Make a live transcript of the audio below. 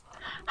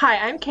Hi,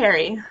 I'm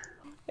Carrie,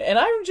 And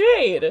I'm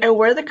Jade. and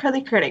we're the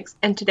Curly Critics,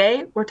 and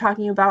today we're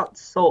talking about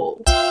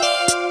Soul.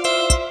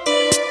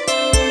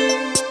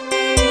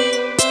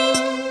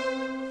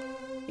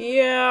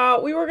 Yeah,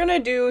 we were gonna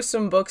do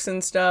some books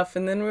and stuff,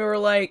 and then we were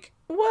like,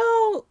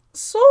 well,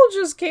 Soul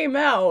just came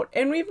out,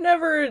 and we've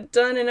never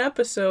done an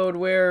episode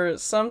where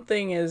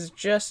something has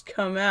just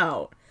come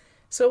out.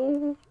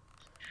 So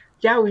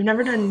Yeah, we've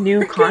never done new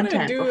we're gonna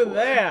content do before.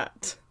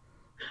 that.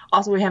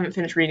 Also, we haven't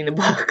finished reading the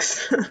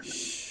books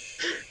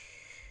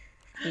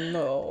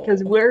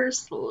because No. we're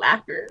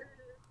slackers.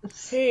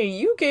 Hey,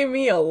 you gave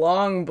me a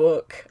long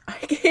book. I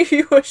gave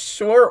you a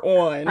short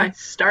one. I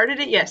started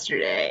it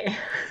yesterday.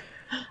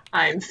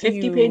 I'm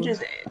 50 You.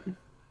 pages in.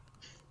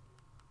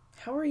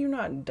 How are you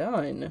not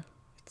done?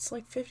 It's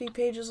like 50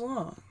 pages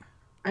long.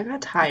 I got You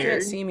tired.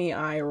 can't see me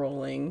eye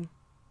rolling.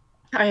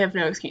 I have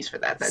no excuse for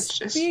that. That's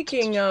just.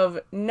 Speaking of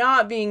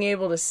not being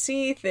able to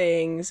see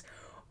things,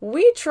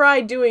 we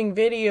tried doing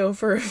video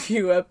for a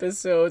few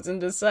episodes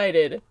and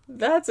decided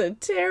that's a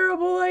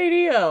terrible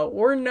idea.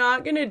 We're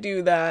not going to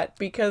do that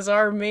because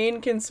our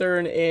main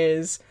concern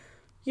is,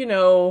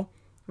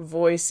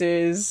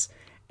 voices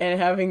and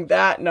having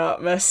that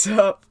not mess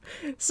up.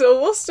 So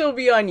we'll still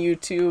be on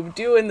YouTube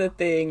doing the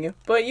thing,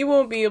 but you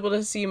won't be able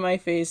to see my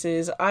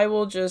faces. I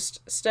will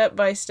just step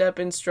by step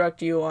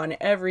instruct you on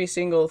every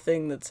single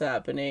thing that's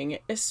happening,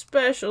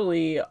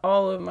 especially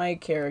all of my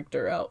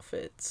character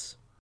outfits.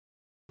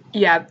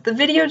 Yeah, the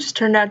video just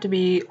turned out to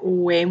be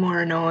way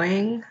more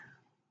annoying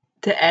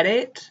to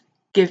edit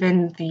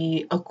given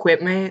the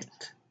equipment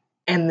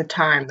and the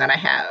time that I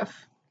have.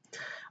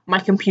 My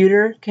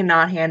computer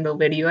cannot handle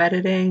video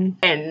editing,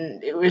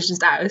 and it was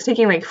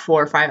taking like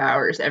 4 or 5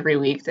 hours every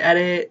week to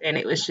edit, and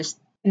it was just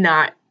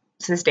not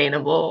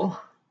sustainable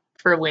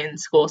for when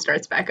school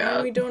starts back And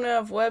up. we don't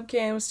have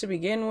webcams to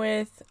begin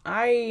with.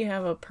 I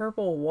have a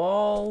purple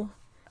wall.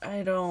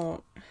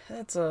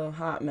 That's a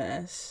hot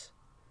mess.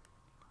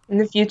 In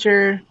the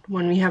future,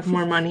 when we have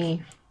more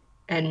money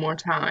and more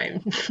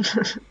time,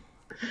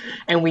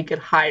 and we could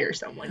hire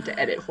someone to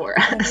edit for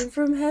us. Heaven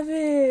from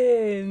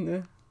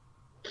heaven.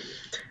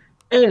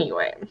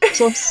 Anyway,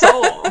 so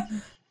Soul.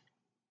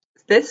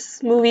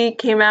 This movie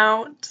came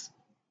out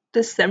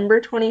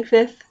December 25th, I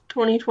have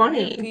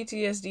 2020.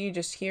 PTSD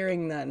just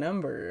hearing that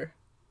number.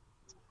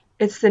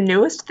 It's the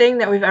newest thing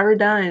that we've ever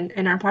done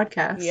in our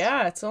podcast.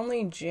 Yeah, it's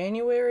only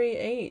January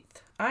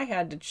 8th. I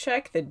had to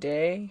check the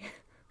day.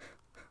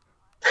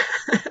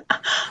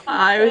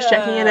 I was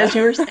checking it as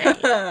you were saying.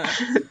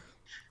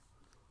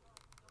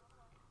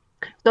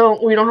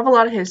 So we don't have a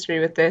lot of history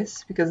with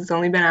this because it's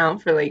only been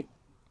out for like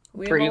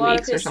We have 3 a lot of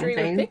weeks or history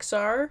something. with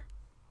Pixar,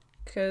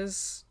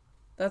 because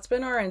that's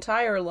been our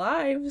entire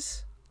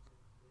lives.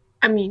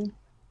 I mean,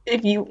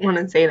 if you want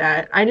to say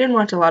that, I didn't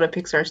watch a lot of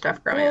Pixar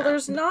stuff growing Well, up.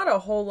 there's not a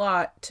whole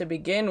lot to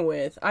begin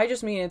with. I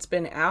just mean it's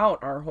been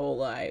out our whole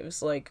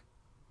lives. Like,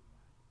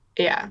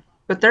 Yeah,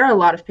 but there are a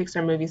lot of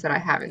Pixar movies that I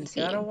haven't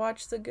you gotta seen.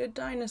 watch The Good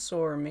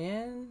Dinosaur,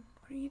 man.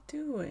 What are you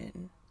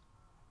doing?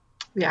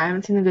 Yeah, I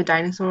haven't seen The Good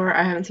Dinosaur.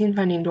 I haven't seen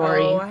Finding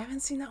Dory. Oh, I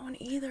haven't seen that one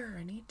either.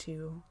 I need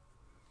to.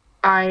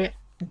 I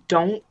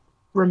don't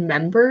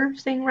remember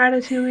seeing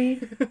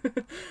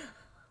Ratatouille,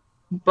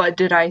 but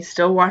did I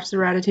still watch the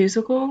Ratatouille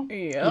sequel?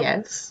 Yep.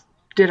 Yes.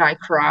 Did I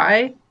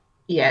cry?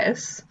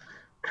 Yes.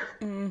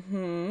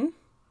 Mm-hmm.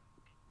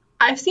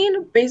 I've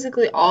seen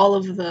basically all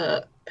of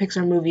the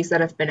Pixar movies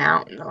that have been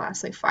out in the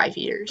last like 5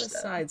 years, though.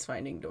 Besides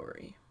Finding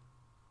Dory.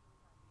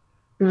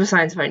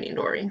 Besides Finding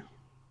Dory.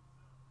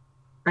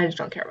 I just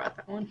don't care about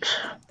that one.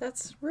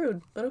 That's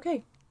rude, but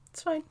okay.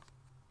 It's fine.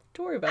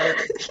 Don't worry about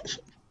it.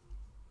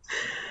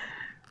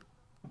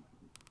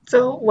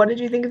 So, what did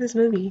you think of this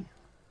movie?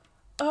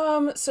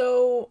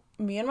 So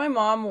me and my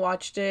mom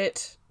watched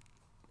it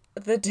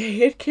the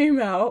day it came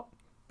out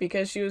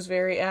because she was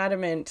very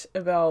adamant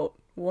about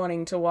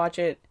wanting to watch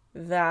it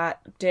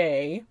that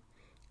day.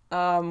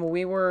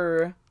 We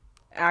were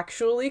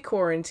actually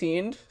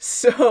quarantined,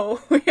 so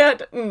we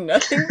had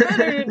nothing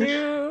better to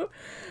do.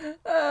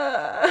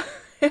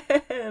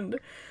 And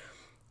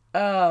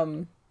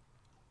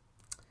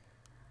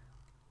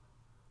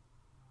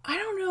I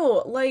don't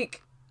know,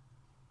 like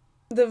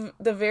the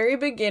very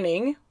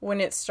beginning when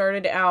it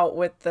started out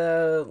with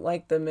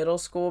the middle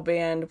school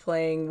band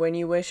playing When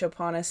You Wish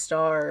Upon a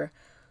Star,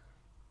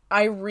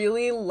 I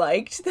really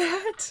liked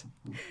that.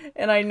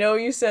 And I know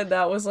you said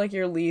that was like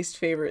your least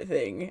favorite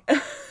thing.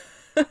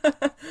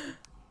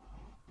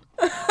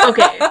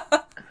 Okay,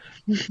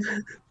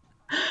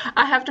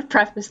 I have to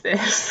preface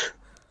this.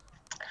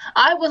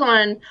 I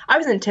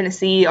was in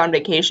Tennessee on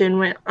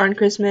vacation on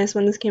Christmas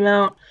when this came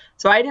out,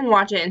 so I didn't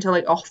watch it until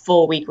like a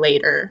full week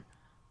later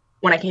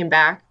when I came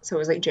back. So it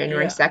was like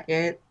January Yeah.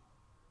 2nd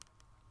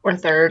or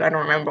 3rd. I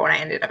don't remember when I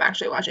ended up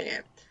actually watching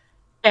it.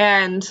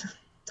 And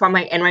so I'm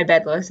like in my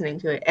bed listening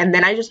to it, and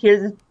then I just hear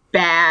this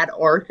bad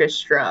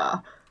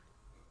orchestra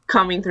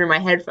coming through my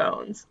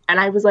headphones, and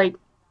I was like,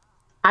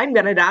 I'm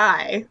gonna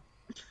die.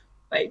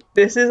 Like,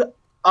 this is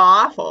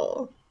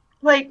awful.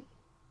 Like,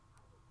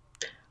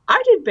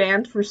 I did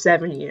band for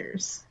 7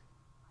 years.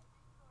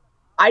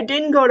 I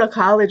didn't go to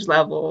college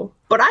level,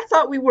 but I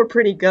thought we were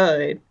pretty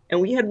good and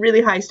we had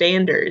really high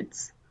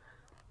standards.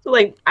 So,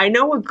 like, I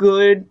know what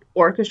good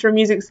orchestra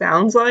music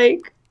sounds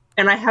like,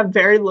 and I have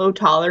very low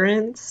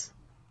tolerance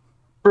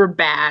for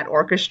bad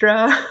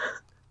orchestra.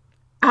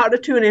 Out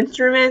of tune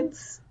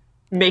instruments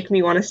make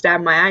me want to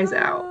stab my eyes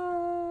out.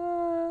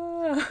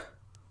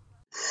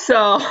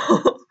 So,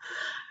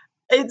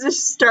 it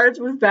just starts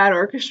with bad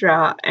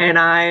orchestra, and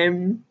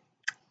I'm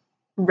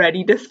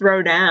ready to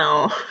throw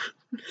down.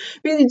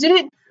 Because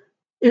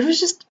it was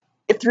just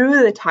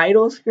through the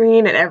title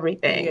screen and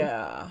everything.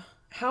 Yeah.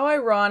 How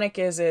ironic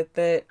is it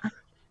that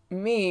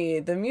me,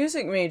 the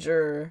music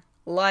major,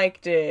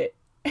 liked it,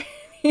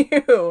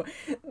 you,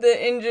 the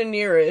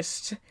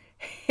engineerist,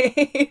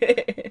 hated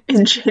it?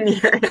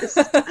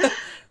 Engineerist.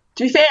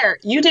 To be fair,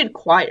 you did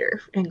choir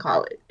in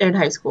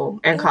high school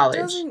and college.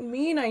 That doesn't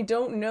mean I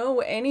don't know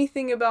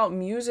anything about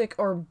music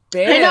or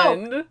I know.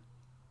 band.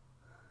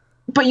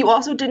 But you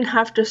also didn't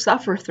have to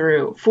suffer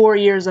through 4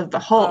 years of the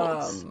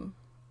halls.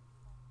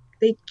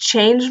 They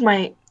changed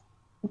my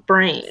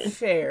brain.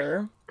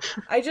 Fair.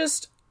 I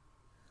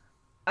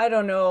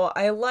don't know.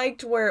 I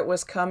liked where it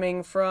was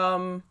coming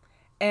from,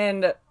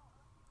 and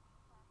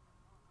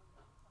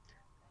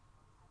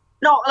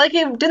no, like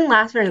it didn't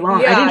last very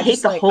long. Yeah, I didn't hate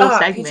just the like, whole ah,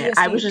 segment. PTSD,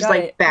 I was just got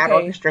like, it, bad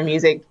okay. orchestra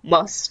music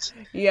must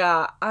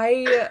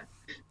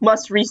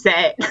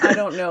reset. I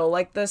don't know,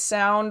 like the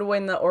sound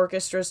when the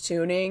orchestra's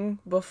tuning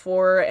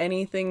before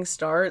anything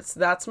starts,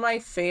 that's my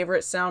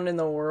favorite sound in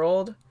the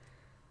world.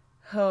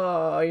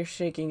 Oh, you're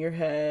shaking your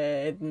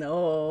head.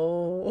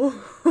 No.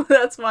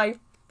 That's my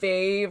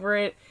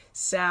favorite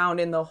sound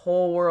in the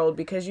whole world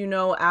because you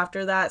know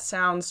after that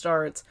sound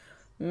starts,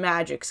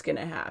 magic's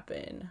gonna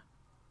happen.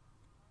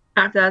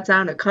 After that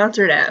sound, a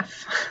concert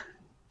F.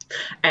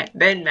 And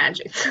then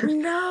magic.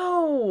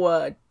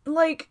 No!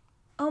 Like,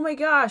 oh my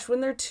gosh,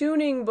 when they're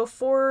tuning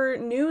before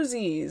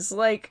Newsies,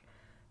 like,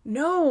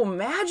 no,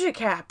 magic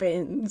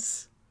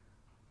happens.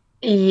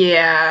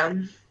 Yeah.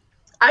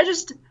 I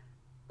just,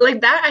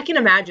 like that, I can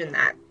imagine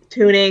that.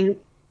 Tuning,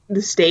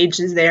 the stage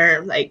is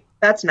there, like,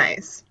 that's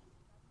nice.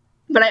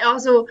 But I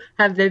also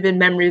have vivid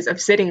memories of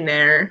sitting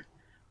there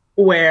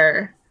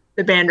where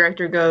the band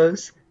director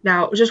goes,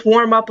 now just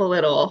warm up a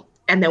little,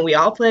 and then we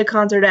all play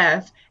concert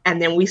F,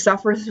 and then we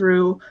suffer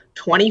through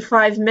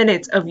 25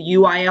 minutes of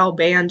UIL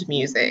band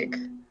music.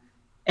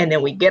 And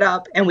then we get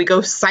up and we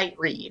go sight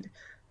read.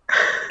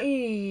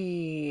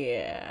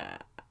 Yeah.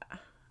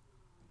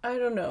 I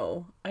don't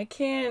know. I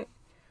can't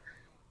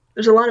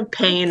There's a lot of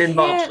pain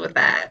involved with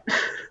that.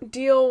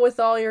 deal with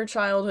all your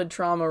childhood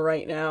trauma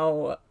right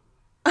now.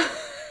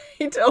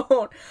 I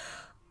don't.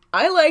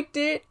 I liked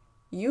it.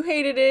 You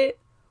hated it.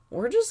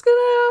 We're just gonna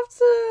have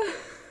to...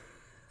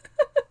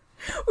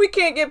 We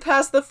can't get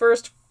past the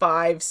first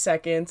 5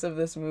 seconds of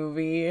this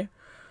movie.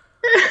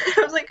 I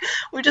was like,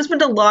 we just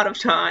spent a lot of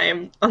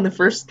time on the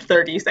first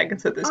 30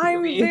 seconds of this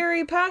movie. I'm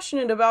very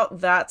passionate about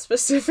that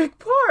specific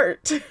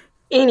part.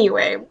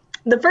 Anyway,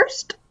 the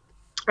first,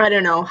 I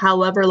don't know,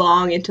 however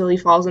long until he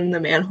falls in the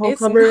manhole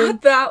cover. It's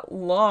not that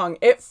long.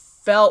 It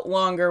felt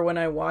longer when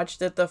I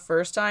watched it the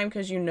first time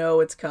because you know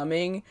it's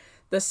coming.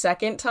 The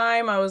second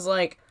time, I was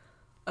like,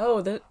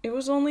 oh, it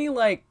was only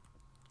like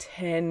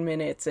 10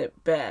 minutes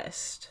at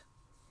best.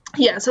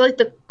 Yeah, so like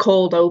the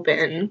cold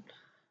open,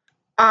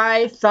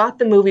 I thought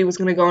the movie was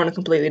going to go in a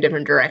completely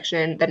different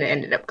direction than it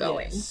ended up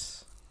going.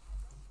 Yes.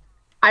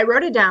 I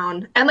wrote it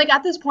down, and like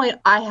at this point,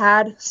 I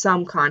had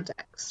some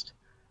context.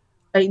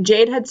 Like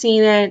Jade had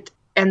seen it,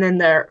 and then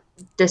the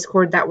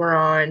Discord that we're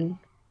on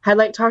had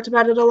like talked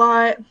about it a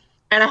lot,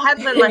 and I had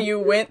been like, you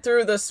went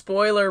through the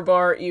spoiler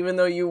bar even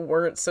though you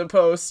weren't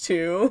supposed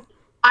to.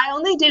 I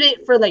only did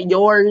it for like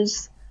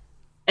yours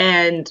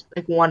and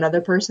like one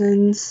other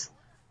person's.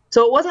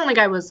 So it wasn't like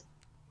I was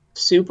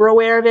super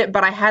aware of it,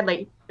 but I had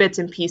like bits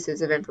and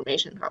pieces of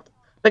information.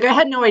 Like I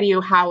had no idea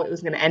how it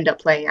was going to end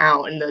up playing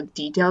out and the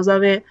details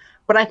of it,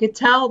 but I could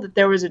tell that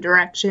there was a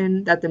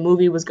direction that the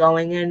movie was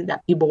going in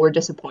that people were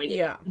disappointed.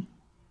 Yeah.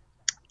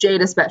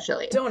 Jade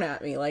especially. Don't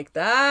at me like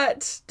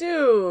that.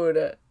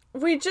 Dude,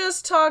 we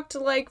just talked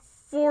like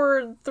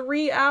for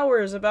 3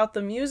 hours about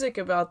the music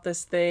about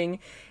this thing,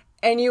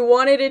 and you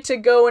wanted it to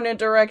go in a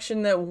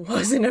direction that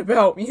wasn't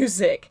about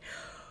music.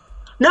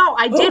 No,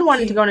 I did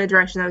want it to go in a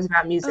direction that was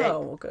about music.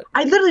 Oh, well, good.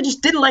 I literally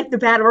just didn't like the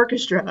bad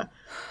orchestra.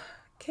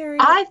 Carrie.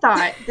 I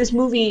thought this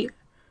movie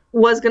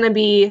was going to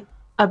be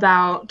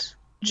about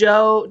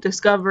Joe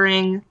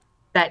discovering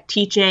that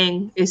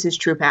teaching is his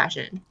true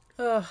passion.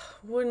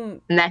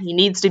 Wouldn't... And that he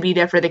needs to be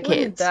there for the Wouldn't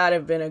kids. that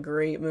have been a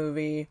great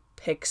movie?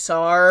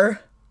 Pixar.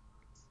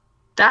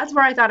 That's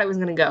where I thought it was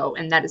going to go,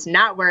 and that is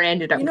not where it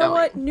ended up going. You know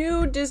what?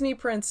 New Disney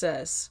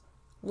princess.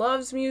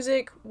 Loves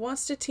music,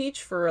 wants to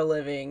teach for a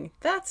living.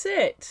 That's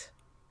it.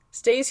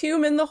 Stays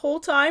human the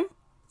whole time.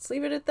 Let's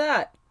leave it at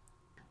that.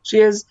 She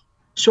has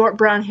short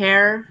brown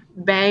hair,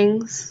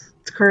 bangs,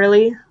 it's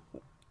curly.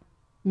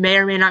 May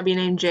or may not be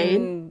named Jade.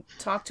 Can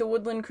talk to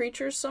woodland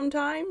creatures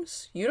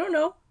sometimes. You don't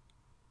know.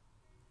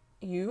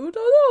 You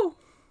don't know.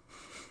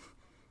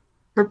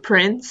 Her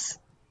prince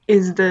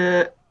is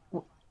the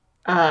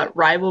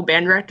rival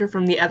band director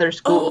from the other Oh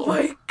school.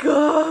 my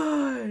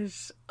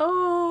gosh.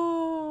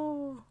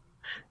 Oh.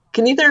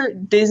 Can either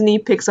Disney,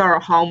 Pixar, or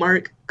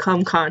Hallmark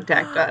come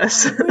contact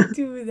us? I would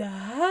do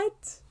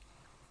that.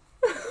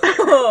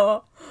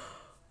 Oh.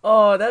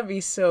 Oh, that'd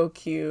be so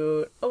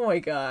cute. Oh my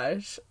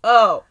gosh.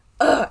 Oh,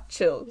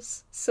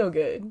 chills. So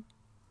good.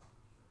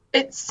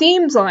 It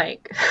seems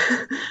like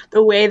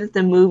the way that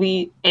the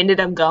movie ended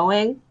up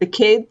going, the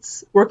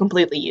kids were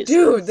completely Dude,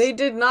 useless. they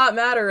did not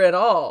matter at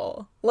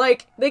all.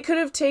 Like, they could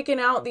have taken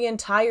out the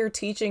entire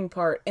teaching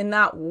part, and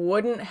that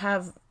wouldn't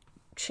have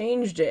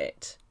changed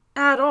it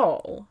at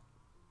all.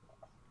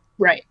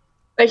 Right.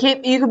 Like,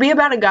 you could be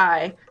about a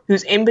guy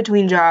who's in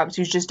between jobs,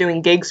 who's just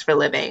doing gigs for a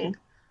living,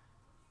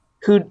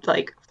 who,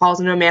 like, falls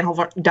into a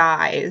manhole,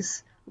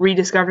 dies,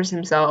 rediscovers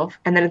himself,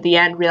 and then at the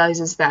end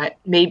realizes that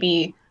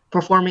maybe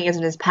performing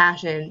isn't his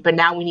passion, but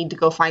now we need to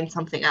go find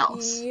something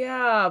else.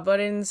 Yeah, but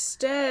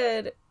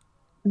instead,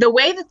 The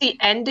way that the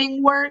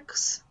ending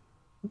works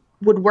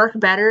would work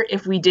better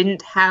if we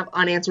didn't have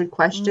unanswered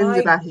questions my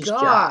about his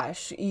job.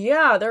 gosh.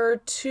 Yeah, there are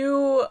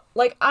two.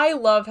 Like, I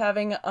love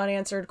having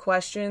unanswered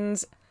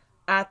questions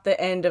at the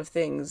end of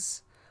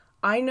things.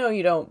 I know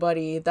you don't,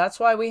 buddy. That's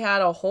why we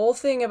had a whole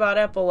thing about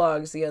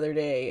epilogues the other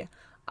day.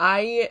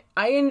 I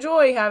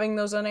enjoy having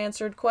those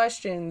unanswered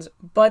questions,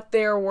 but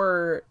there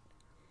were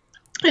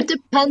It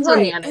depends on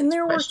the right, and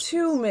there unanswered were questions.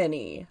 too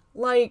many.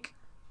 Like,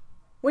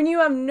 when you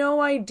have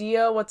no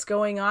idea what's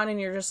going on and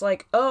you're just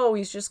like, "Oh,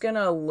 he's just going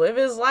to live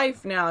his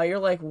life now." You're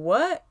like,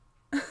 "What?"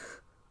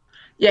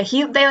 Yeah,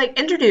 they like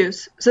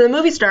introduce. So the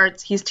movie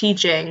starts, he's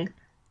teaching,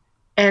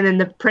 and then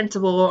the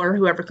principal or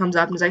whoever comes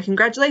up and is like,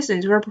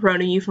 "Congratulations, we're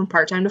promoting you from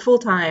part-time to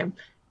full-time."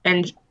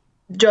 And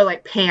Joe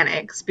like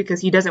panics because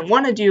he doesn't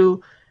want to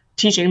do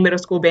teaching middle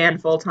school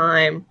band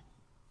full-time.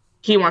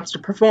 He wants to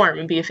perform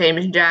and be a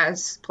famous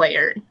jazz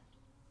player.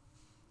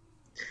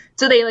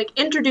 So they like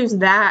introduce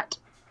that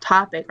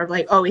topic of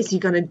like, oh, is he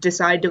going to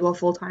decide to go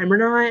full-time or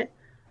not?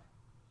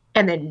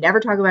 And then never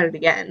talk about it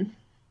again,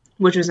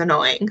 which was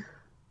annoying.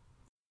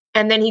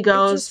 And then he It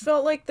goes, just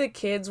felt like the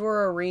kids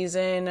were a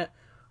reason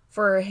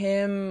for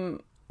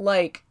him,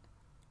 like,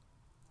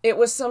 it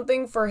was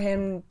something for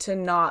him to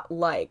not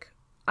like.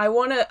 I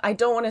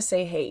don't want to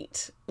say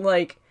hate.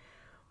 Like,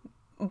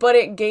 but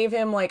it gave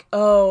him like,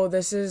 "Oh,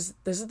 this is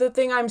the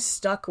thing I'm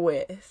stuck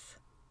with.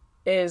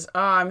 Is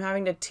I'm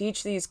having to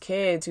teach these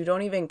kids who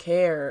don't even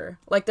care.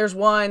 Like, there's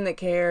one that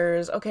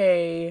cares.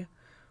 Okay,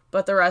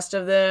 but the rest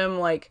of them,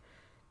 like,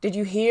 did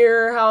you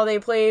hear how they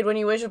played When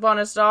You Wish Upon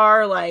a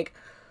Star? Like,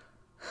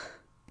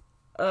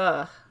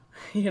 uh,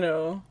 you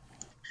know.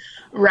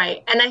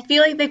 right. And I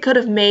feel like they could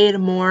have made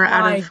more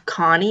out My of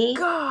Connie, the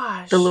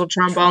gosh. little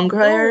trombone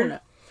player.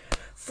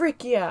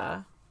 Frick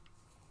yeah.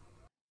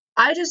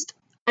 I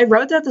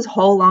wrote out this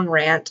whole long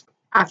rant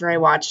after I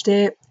watched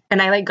it,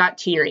 and I like got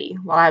teary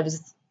while I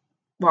was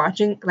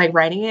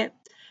writing it,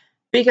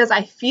 because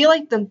I feel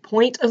like the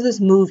point of this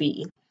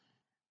movie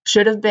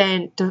should have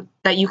been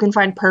that you can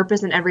find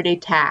purpose in everyday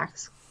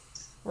tasks.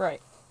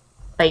 Right.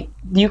 Like,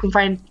 you can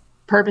find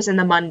purpose in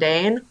the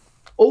mundane,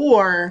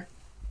 or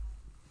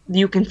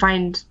you can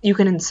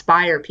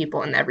inspire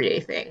people in everyday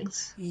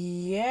things.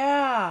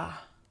 Yeah.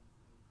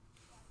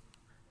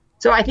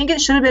 So I think it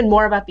should have been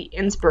more about the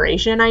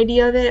inspiration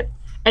idea of it.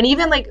 And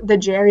even like the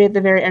Jerry at the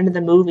very end of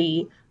the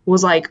movie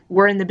was like,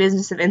 we're in the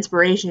business of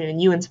inspiration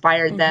and you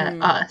inspired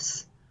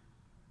us.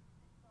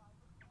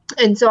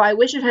 And so I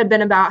wish it had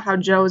been about how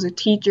Joe is a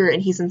teacher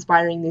and he's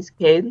inspiring these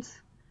kids.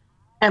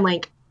 And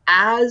like,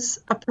 as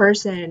a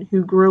person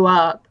who grew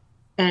up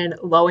in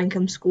low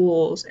income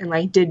schools and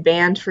like did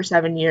band for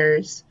 7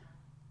 years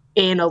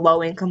in a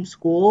low income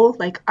school,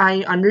 like,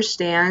 I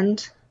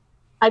understand.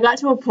 I got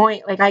to a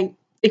point, like, I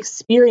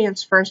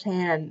experienced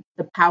firsthand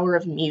the power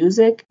of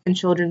music in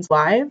children's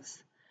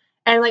lives.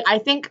 And like, I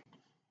think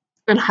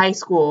in high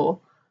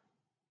school,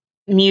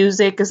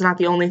 music is not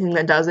the only thing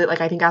that does it.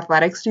 Like, I think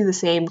athletics do the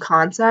same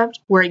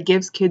concept where it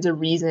gives kids a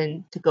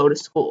reason to go to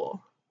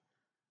school.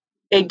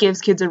 It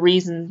gives kids a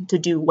reason to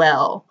do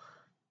well.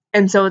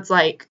 And so it's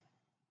like,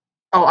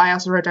 oh, I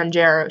also wrote down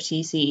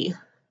JROTC.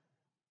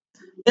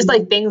 Just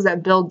like things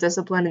that build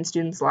discipline in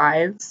students'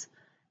 lives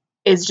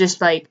is just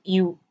like,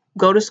 you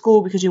go to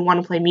school because you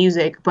want to play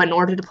music, but in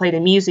order to play the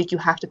music, you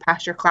have to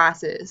pass your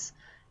classes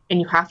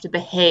and you have to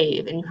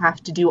behave and you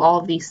have to do all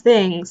of these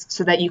things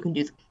so that you can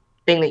do the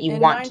thing that you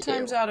And want 9 to do.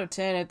 times out of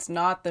 10, it's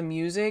not the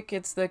music,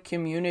 it's the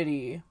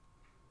community.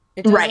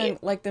 It doesn't,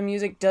 Right. like, the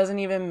music doesn't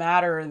even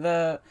matter.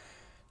 The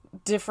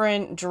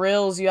different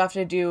drills you have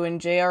to do in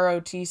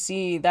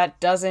JROTC,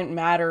 that doesn't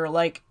matter.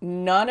 Like,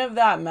 none of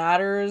that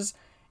matters.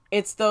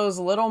 It's those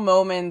little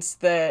moments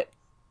that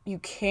you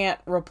can't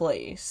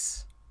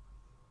replace.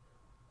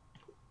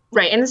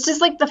 Right. And it's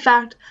just like the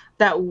fact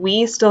that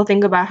we still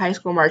think about high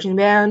school marching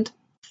band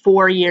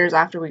 4 years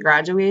after we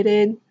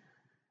graduated,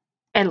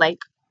 and like,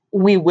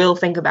 we will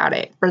think about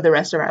it for the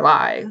rest of our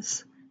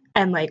lives.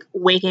 And like,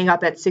 waking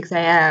up at 6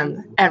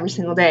 a.m. every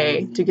single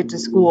day to get to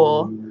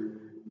school,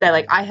 that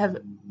like, I have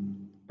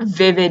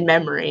vivid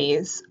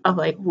memories of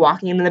like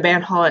walking into the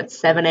band hall at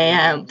 7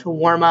 a.m. to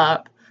warm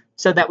up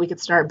so that we could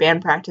start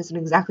band practice in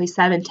exactly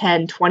 7,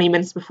 10, 20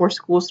 minutes before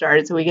school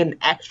started so we get an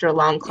extra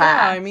long Yeah,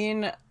 class. I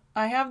mean,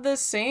 I have the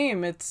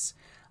same.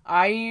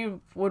 I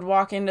would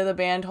walk into the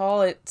band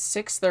hall at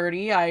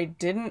 6:30. I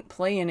didn't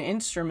play an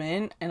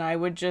instrument and I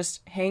would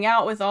just hang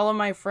out with all of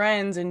my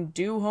friends and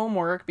do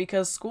homework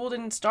because school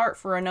didn't start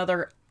for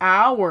another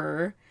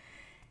hour.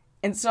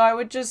 And so I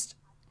would just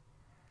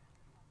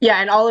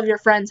Yeah, and all of your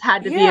friends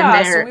had to be in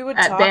yeah, so we there would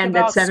at talk band at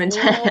about school,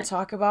 7:10.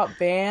 talk about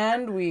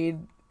band, we'd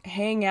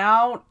hang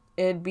out.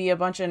 It'd be a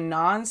bunch of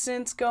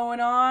nonsense going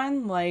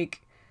on.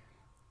 Like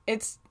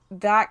it's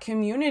that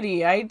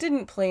community. I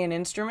didn't play an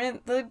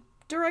instrument. The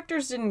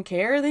directors didn't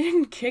care. They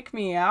didn't kick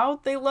me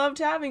out. They loved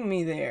having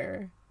me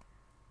there.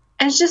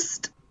 And it's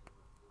just,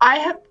 I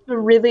have a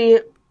really,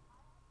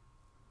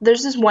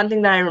 there's this one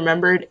thing that I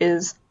remembered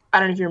is, I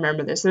don't know if you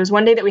remember this. There was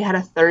one day that we had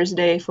a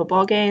Thursday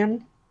football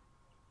game,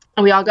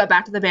 and we all got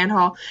back to the band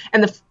hall,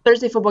 and the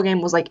Thursday football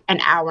game was like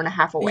an hour and a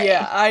half Yeah, away.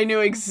 I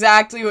knew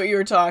exactly what you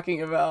were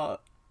talking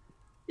about.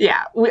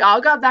 Yeah, we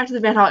all got back to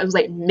the band hall. It was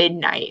like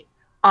midnight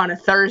on a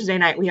Thursday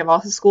night. We have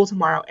all school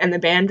tomorrow, and the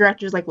band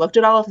directors like looked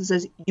at all of us and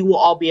says, "You will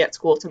all be at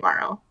school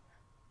tomorrow.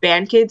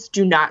 Band kids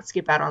do not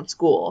skip out on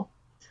school.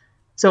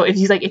 So if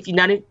he's like, if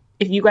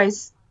you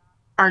guys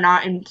are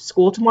not in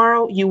school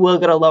tomorrow, you will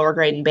get a lower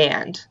grade in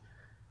band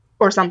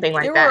or something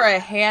like There were that." a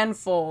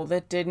handful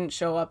that didn't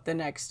show up the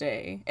next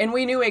day. And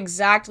we knew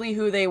exactly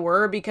who they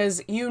were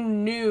because you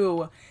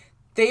knew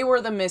they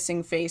were the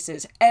missing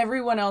faces.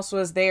 Everyone else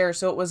was there,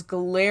 so it was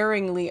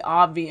glaringly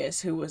obvious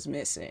who was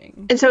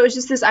missing. And so it was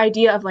just this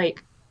idea of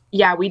like,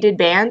 yeah, we did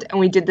band and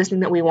we did this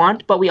thing that we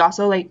want, but we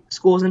also like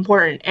school is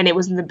important, and it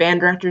was the band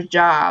director's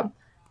job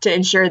to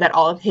ensure that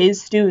all of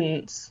his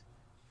students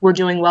were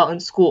doing well in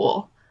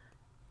school.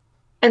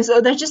 And so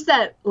there's just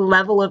that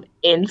level of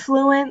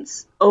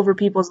influence over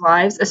people's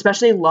lives,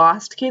 especially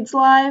lost kids'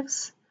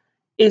 lives,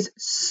 is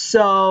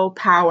so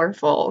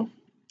powerful.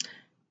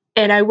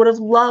 And I would have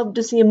loved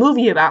to see a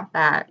movie about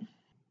that.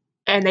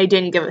 And they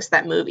didn't give us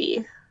that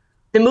movie.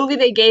 The movie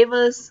they gave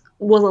us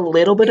was a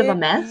little bit of a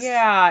mess.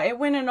 It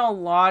went in a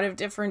lot of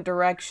different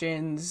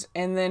directions,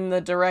 and then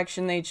the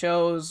direction they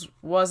chose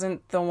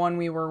wasn't the one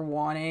we were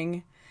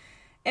wanting.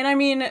 And I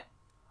mean,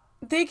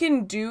 they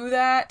can do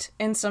that,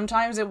 and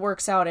sometimes it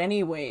works out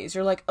anyways.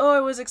 You're like, oh, I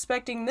was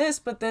expecting this,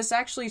 but this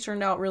actually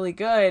turned out really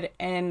good,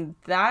 and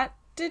that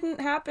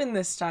didn't happen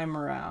this time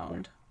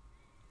around.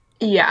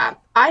 Yeah,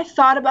 I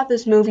thought about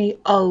this movie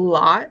a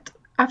lot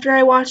after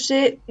I watched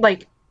it,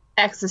 like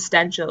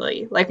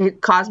existentially. Like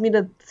it caused me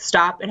to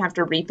stop and have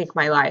to rethink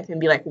my life and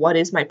be like, what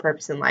is my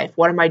purpose in life?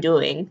 What am I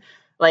doing?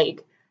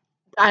 Like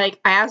I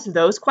asked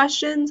those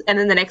questions, and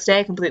then the next day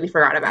I completely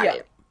forgot about Yeah.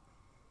 it.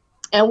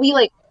 And we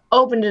like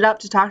opened it up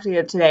to talk to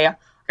you today.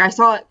 I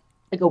saw it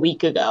like a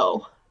week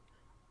ago,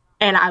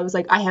 and I was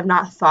like, I have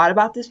not thought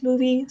about this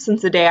movie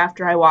since the day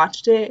after I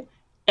watched it,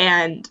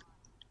 and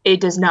it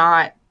does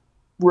not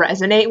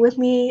resonate with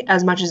me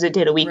as much as it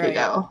did a week Right.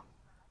 ago.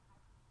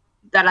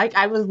 That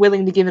I was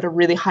willing to give it a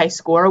really high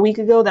score a week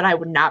ago that I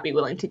would not be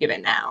willing to give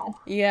it now.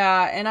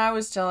 Yeah, and I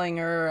was telling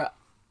her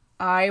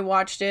I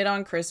watched it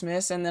on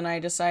Christmas and then I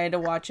decided to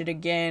watch it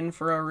again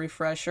for a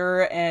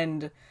refresher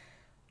and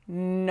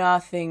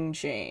nothing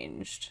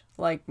changed.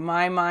 Like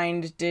my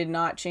mind did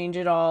not change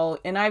at all.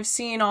 And I've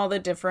seen all the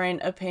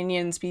different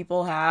opinions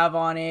people have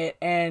on it,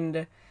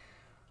 and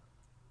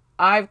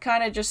I've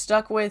kind of just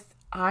stuck with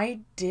I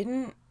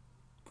didn't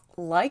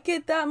like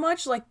it that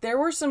much. Like there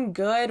were some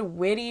good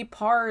witty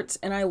parts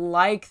and I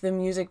like the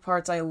music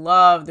parts. I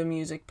love the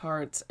music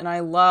parts and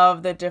I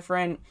love the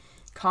different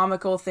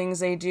comical things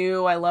they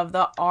do. I love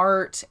the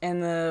art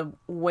and the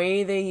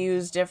way they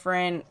use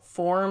different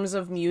forms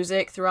of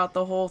music throughout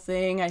the whole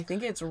thing. I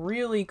think it's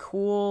really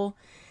cool.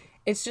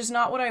 It's just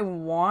not what I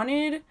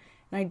wanted, and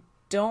I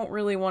don't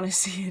really want to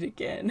see it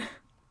again.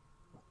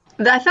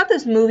 I thought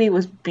this movie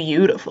was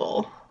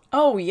beautiful.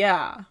 Oh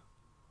yeah.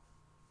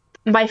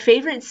 My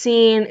favorite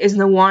scene is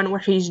the one where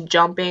he's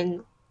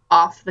jumping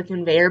off the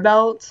conveyor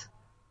belt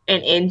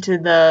and into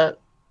the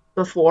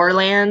before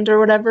land or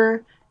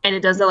whatever, and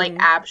it does the like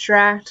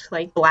abstract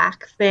like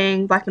black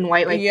thing, black and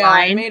white like Yeah,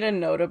 I line. made a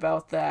note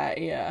about that.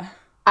 Yeah.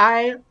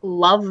 I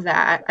love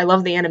that. I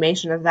love the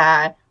animation of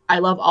that. I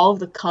love all of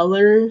the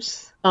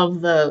colors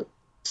of the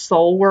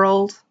soul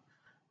world.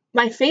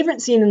 My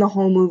favorite scene in the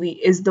whole movie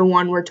is the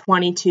one where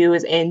 22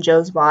 is in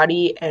Joe's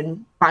body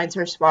and finds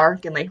her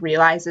spark and like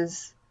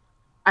realizes,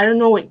 I don't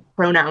know what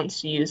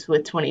pronouns to use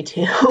with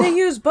 22. They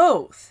use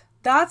both.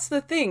 That's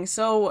the thing.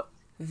 So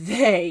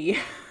they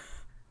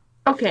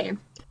Okay,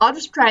 I'll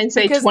just try and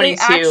say because 22. they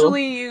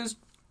actually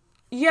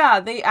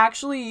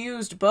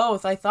used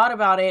both. I thought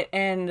about it,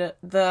 and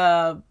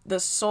the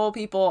soul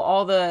people,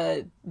 all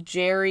the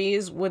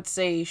Jerrys would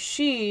say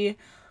she,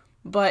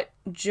 but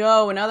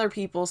Joe and other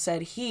people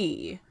said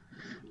he.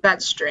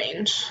 That's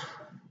strange.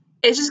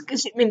 It's just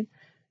because, I mean,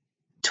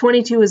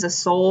 22 is a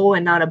soul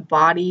and not a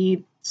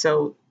body,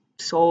 so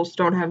souls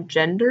don't have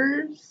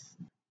genders.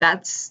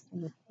 that's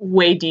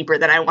way deeper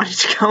than I wanted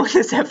to go in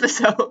this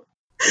episode.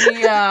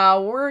 Yeah,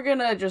 we're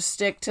gonna just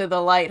stick to the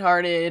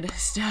lighthearted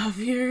stuff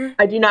here.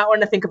 I do not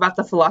want to think about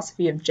the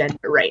philosophy of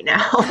gender right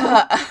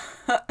now.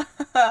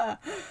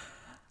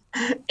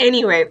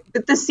 Anyway,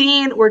 the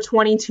scene where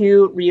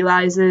 22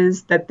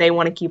 realizes that they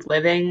want to keep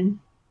living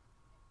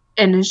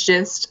and is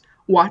just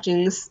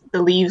watching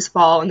the leaves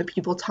fall and the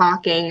people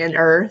talking and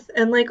Earth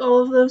and like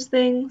all of those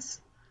things.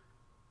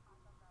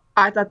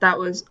 I thought that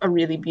was a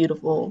really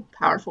beautiful,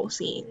 powerful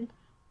scene.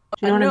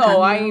 Do you know what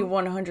I'm talking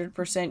about?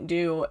 100%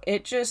 do.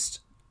 It's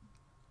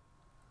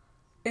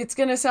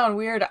gonna sound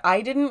weird.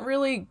 I didn't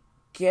really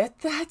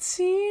get that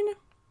scene.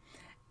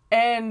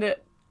 And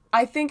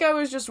I think I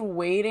was just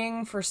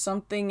waiting for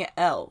something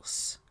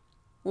else.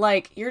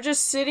 Like, you're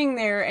just sitting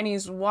there and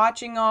he's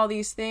watching all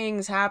these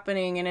things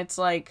happening and it's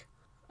like,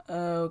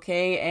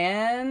 okay,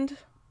 and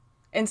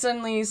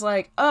suddenly he's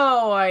like,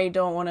 oh, I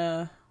don't want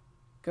to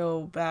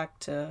go back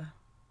to,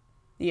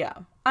 yeah,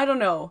 I don't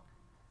know.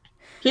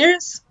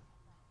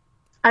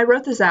 I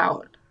wrote this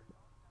out.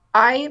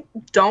 I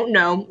don't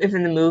know if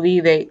in the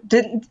movie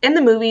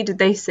did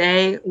they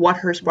say what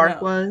her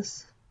spark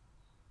was?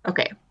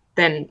 Okay,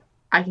 then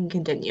I can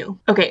continue.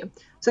 Okay,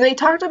 so they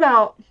talked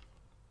about,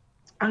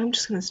 I'm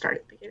just going to start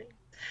at the beginning.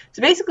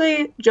 So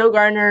basically, Joe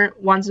Gardner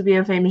wants to be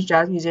a famous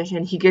jazz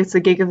musician. He gets the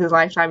gig of his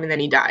lifetime and then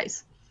he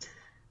dies.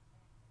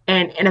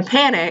 And in a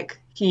panic,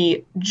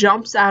 he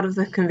jumps out of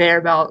the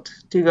conveyor belt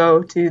to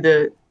go to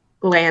the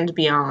land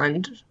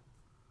beyond.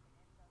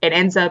 It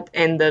ends up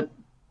in the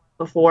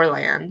before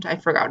land. I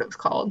forgot what it was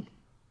called.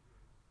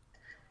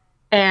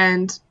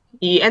 And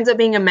he ends up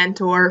being a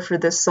mentor for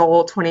the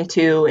Soul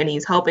 22, and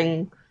he's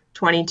helping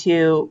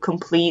 22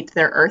 complete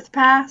their Earth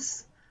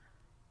Pass.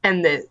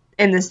 And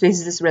in this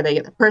space, this is where they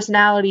get their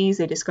personalities,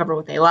 they discover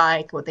what they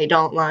like, what they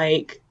don't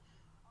like,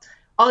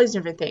 all these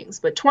different things.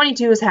 But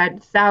 22 has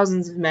had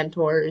thousands of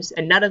mentors,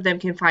 and none of them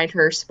can find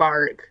her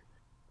spark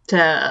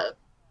to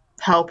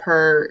help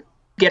her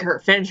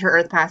finish her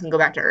Earth Pass and go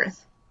back to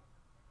Earth.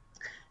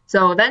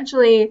 So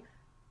eventually,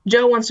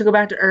 Joe wants to go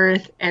back to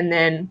Earth, and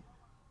then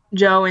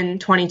Joe and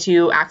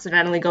 22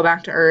 accidentally go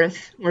back to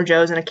Earth, where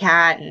Joe's in a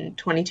cat and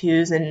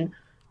 22's in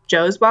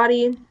Joe's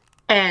body.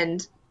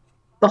 And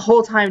the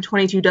whole time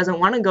 22 doesn't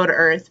want to go to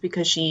Earth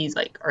because she's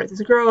like, Earth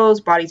is gross,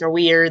 bodies are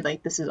weird,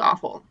 like, this is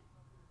awful.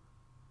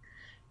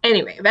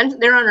 Anyway, eventually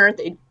they're on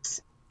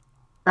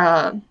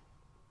Earth.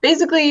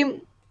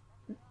 Basically,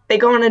 they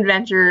go on an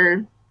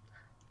adventure,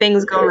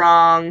 things go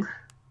wrong,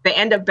 they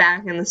end up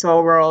back in the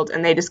Soul World,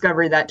 and they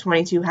discover that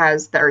 22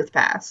 has the Earth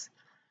Pass.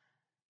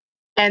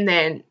 And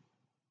then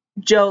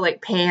Joe,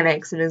 like,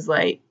 panics and is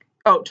like,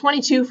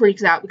 22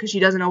 freaks out because she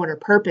doesn't know what her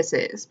purpose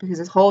is. Because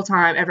this whole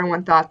time,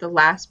 everyone thought the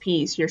last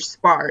piece, your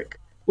spark,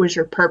 was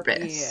your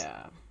purpose.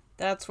 Yeah,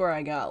 that's where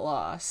I got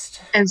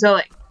lost. And so,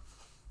 like,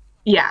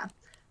 yeah,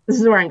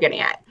 this is where I'm getting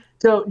at.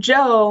 So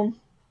Joe,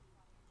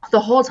 the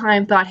whole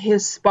time, thought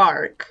his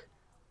spark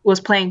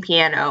was playing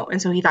piano.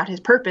 And so he thought his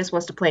purpose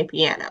was to play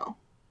piano.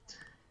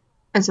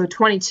 And so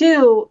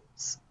 22,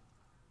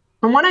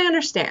 from what I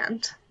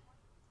understand,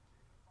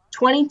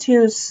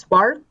 22's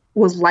spark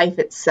was life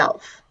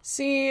itself.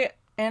 See,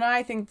 and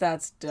I think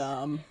that's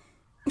dumb.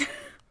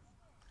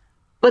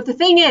 But the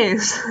thing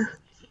is,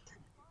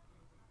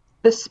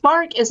 the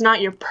spark is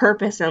not your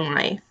purpose in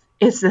life.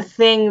 It's the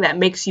thing that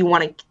makes you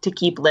want to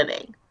keep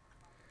living.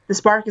 The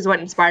spark is what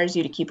inspires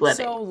you to keep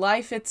living. So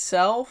life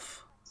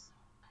itself?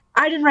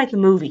 I didn't write the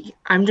movie.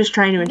 I'm just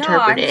trying to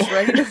interpret it. I'm just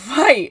ready to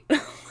fight.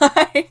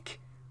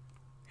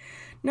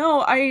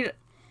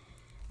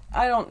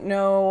 I don't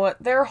know.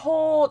 Their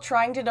whole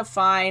trying to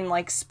define,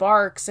 like,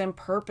 sparks and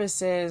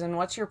purposes and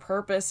what's your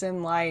purpose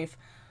in life,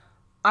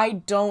 I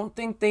don't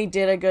think they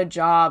did a good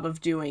job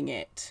of doing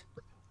it.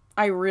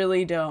 I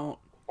really don't.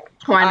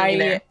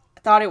 I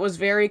thought it was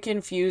very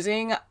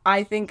confusing.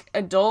 I think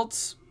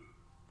adults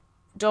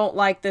don't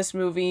like this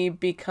movie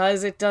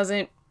because it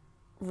doesn't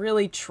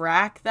really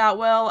track that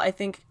well. I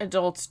think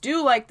adults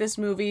do like this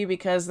movie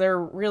because they're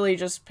really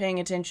just paying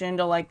attention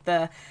to, like,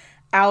 the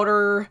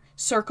outer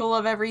circle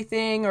of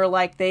everything, or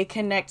like they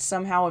connect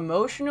somehow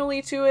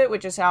emotionally to it,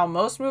 which is how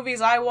most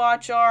movies I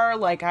watch are.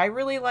 Like, I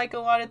really like a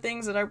lot of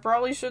things that I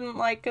probably shouldn't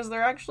like because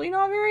they're actually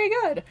not very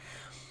good.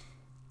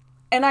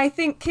 And I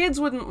think kids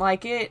wouldn't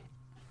like it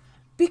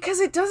because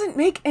it doesn't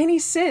make any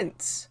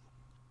sense.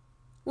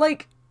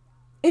 Like,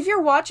 if you're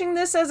watching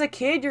this as a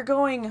kid, you're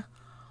going,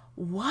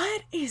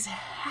 what is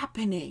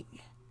happening?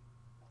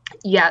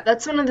 Yeah,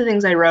 that's one of the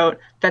things I wrote,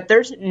 that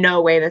there's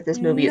no way that this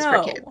movie is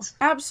for kids.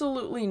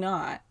 Absolutely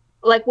not.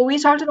 Like, when we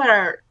talked about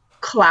our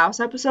Klaus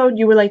episode,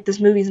 you were like, this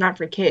movie's not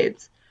for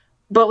kids.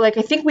 But, like,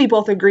 I think we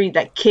both agreed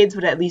that kids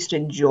would at least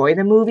enjoy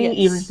the movie,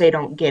 even if they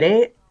don't get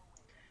it.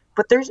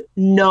 But there's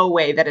no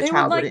way that a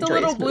child would enjoy this movie. They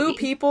would like the little blue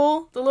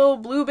people, the little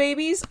blue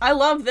babies. I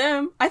love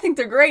them. I think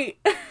they're great.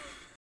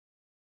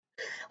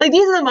 Like,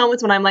 these are the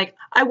moments when I'm like,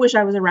 I wish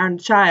I was around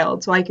a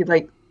child so I could,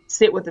 like,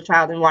 sit with the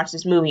child and watch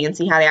this movie and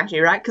see how they actually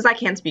react, because I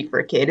can't speak for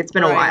a kid. It's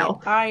been a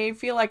while. I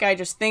feel like I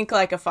just think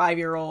like a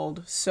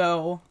 5-year-old,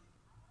 so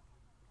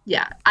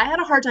Yeah, I had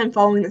a hard time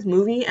following this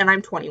movie, and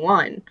I'm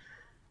 21.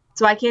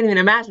 So I can't even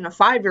imagine a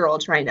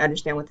 5-year-old trying to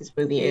understand what this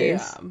movie Yeah.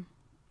 is.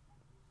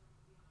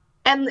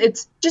 And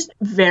it's just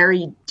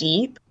very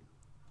deep.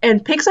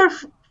 And Pixar,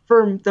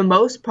 for the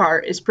most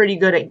part, is pretty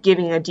good at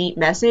giving a deep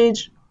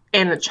message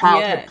and a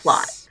childhood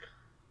plot. Yes.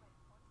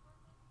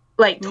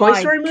 Like Toy My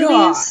Story movies,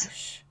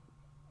 gosh.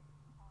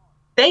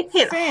 they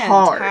hit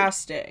hard.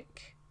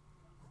 Fantastic.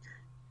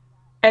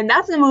 And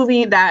that's a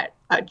movie that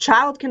a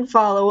child can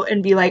follow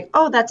and be like,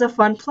 oh, that's a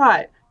fun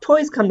plot.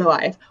 Toys come to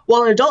life.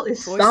 While an adult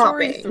is Toy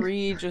stopping. Story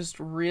 3 just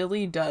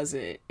really does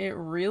it. It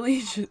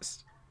really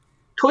just...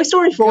 Toy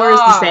Story 4 is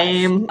the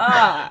same.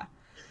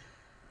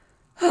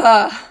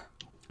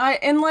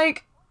 And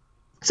like...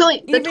 So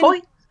like, even...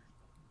 the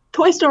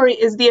Toy Story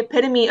is the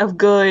epitome of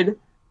good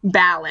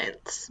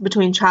balance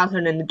between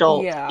childhood and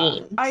adult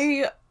themes.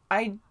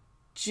 I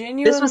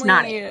genuinely... This was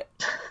not it.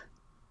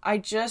 I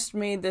just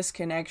made this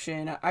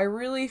connection. I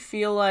really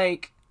feel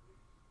like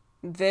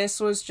this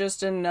was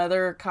just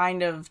another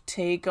kind of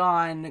take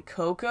on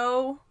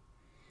Coco,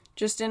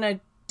 just in a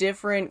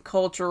different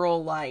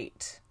cultural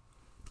light.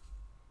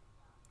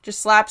 Just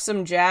slap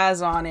some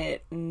jazz on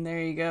it, and there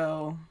you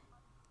go.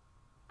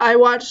 I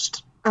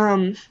watched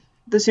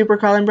the Super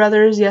Carlin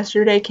Brothers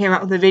yesterday came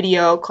out with a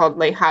video called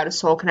like How Does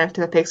Soul Connect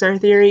to the Pixar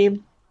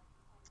Theory?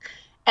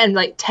 And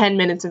like 10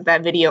 minutes of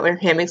that video are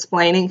him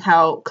explaining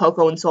how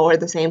Coco and Soul are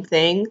the same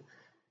thing.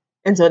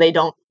 And so they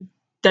don't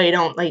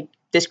like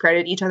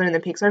discredit each other in the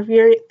Pixar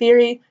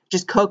theory.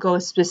 Just Coco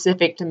is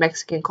specific to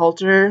Mexican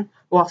culture,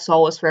 while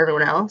Soul is for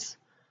everyone else.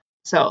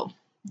 So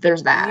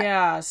there's that.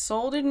 Yeah,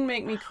 Soul didn't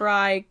make me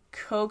cry.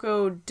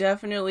 Coco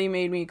definitely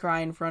made me cry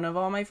in front of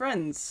all my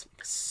friends.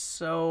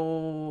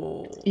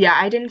 So... Yeah,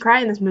 I didn't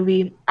cry in this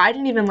movie. I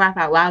didn't even laugh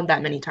out loud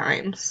that many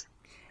times.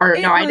 I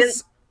didn't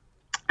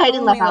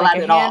laugh out loud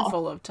at all. A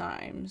handful of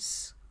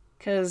times.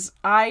 Because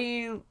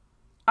I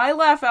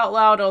laugh out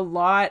loud a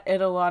lot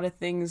at a lot of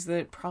things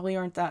that probably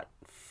aren't that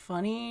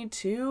funny,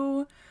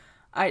 too.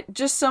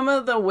 Just some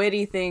of the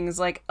witty things,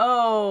 like,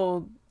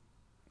 oh...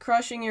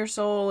 crushing your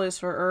soul is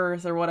for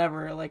Earth or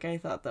whatever. Like, I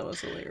thought that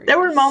was hilarious. There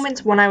were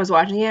moments when I was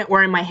watching it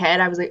where in my head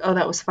I was like, oh,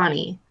 that was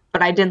funny.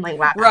 But I didn't, like,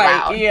 laugh out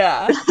loud. Right,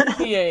 yeah.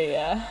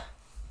 Yeah.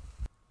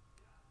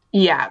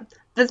 Yeah.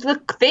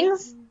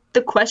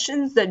 The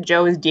questions that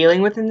Joe is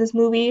dealing with in this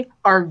movie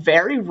are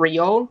very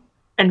real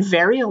and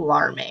very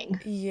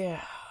alarming.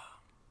 Yeah.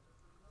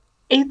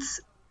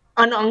 It's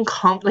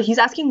he's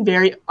asking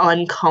very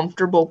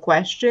uncomfortable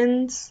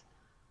questions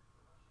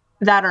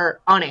that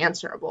are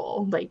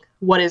unanswerable. Like,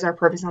 what is our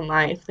purpose in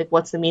life? Like,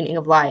 what's the meaning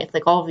of life?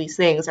 Like, all of these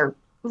things are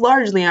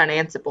largely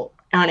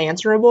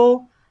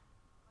unanswerable.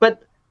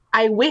 But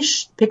I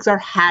wish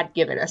Pixar had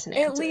given us an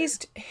answer. At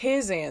least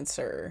his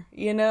answer,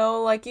 you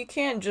know? Like, you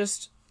can't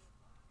just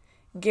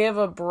give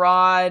a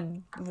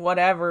broad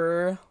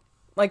whatever.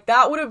 Like,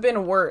 that would have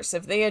been worse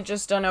if they had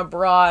just done a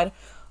broad,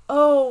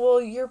 oh,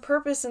 well, your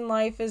purpose in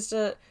life is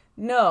to...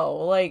 No,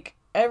 like,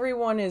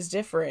 everyone is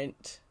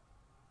different.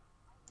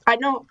 I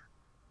know...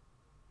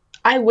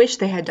 I wish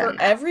they had done For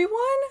that.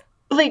 everyone?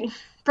 Like,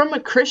 from a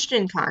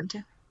Christian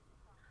context.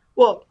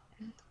 Well,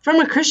 from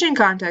a Christian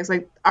context,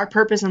 like, our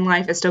purpose in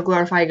life is to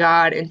glorify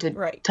God and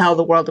to tell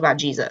the world about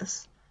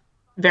Jesus.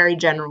 Very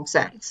general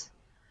sense.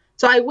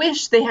 So I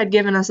wish they had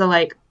given us a,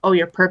 like, oh,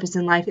 your purpose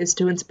in life is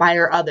to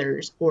inspire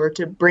others or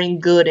to bring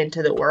good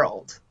into the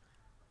world.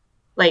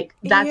 Like,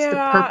 that's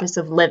the purpose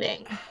of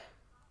living.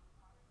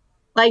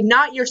 Like,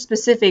 not your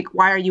specific,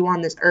 why are you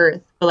on this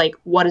earth, but, like,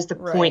 what is the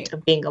point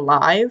of being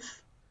alive?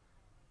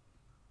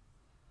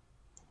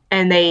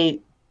 And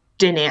they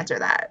didn't answer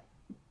that.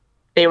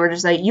 They were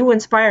just like, you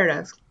inspired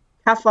us.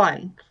 Have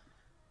fun.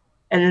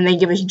 And then they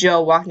give us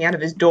Joe walking out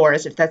of his door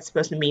as if that's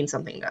supposed to mean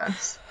something to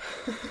us.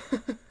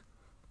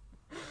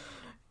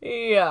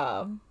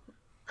 Yeah.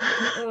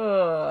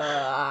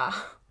 I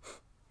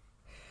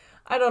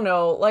don't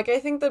know. Like, I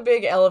think the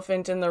big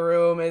elephant in the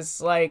room is,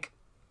 like,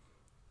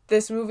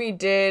 this movie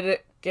did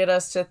get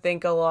us to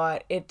think a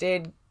lot. It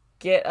did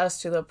get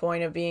us to the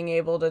point of being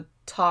able to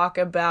talk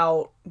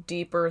about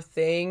deeper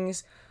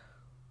things.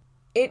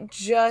 It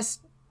just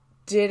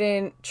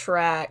didn't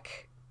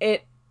track.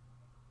 It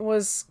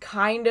was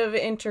kind of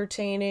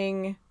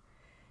entertaining.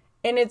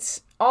 And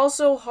it's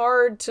also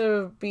hard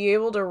to be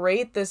able to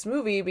rate this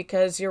movie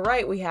because you're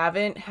right, we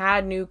haven't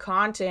had new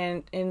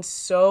content in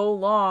so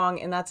long.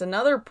 And that's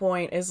another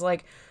point is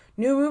like,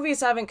 new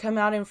movies haven't come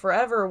out in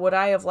forever. Would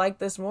I have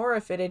liked this more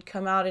if it had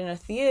come out in a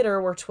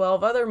theater where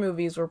 12 other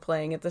movies were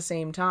playing at the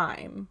same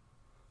time?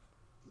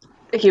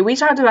 Okay, we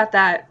talked about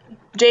that.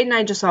 Jade and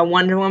I just saw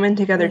Wonder Woman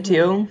together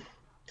too.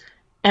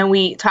 And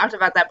we talked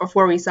about that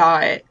before we saw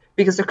it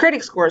because the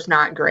critic score is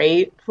not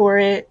great for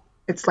it.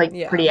 It's like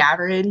pretty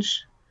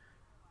average.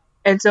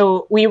 And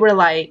so we were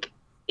like,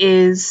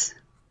 is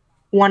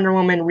Wonder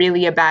Woman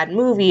really a bad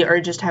movie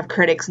or just have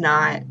critics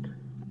not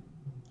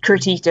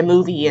critiqued a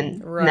movie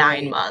in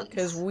 9 months?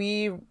 Because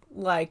we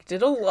liked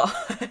it a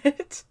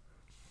lot.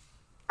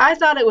 I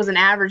thought it was an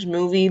average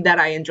movie that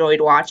I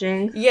enjoyed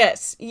watching.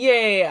 Yes.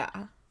 Yeah.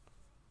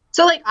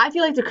 So, like, I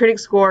feel like the critic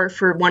score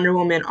for Wonder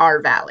Woman are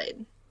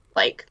valid.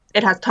 Like,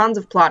 it has tons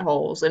of plot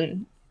holes,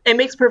 and it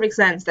makes perfect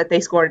sense that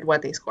they scored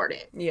what they scored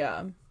it.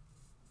 Yeah.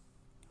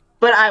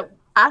 But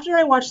after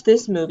I watched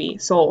this movie,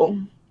 Soul,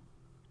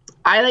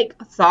 I, like,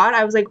 thought,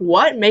 I was like,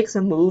 what makes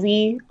a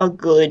movie a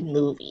good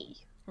movie?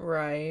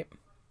 Right.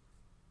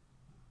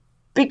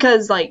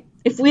 Because, like,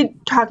 if we're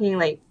talking,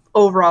 like,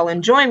 overall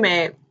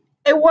enjoyment,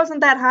 it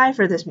wasn't that high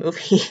for this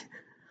movie.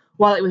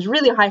 While it was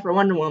really high for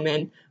Wonder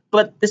Woman,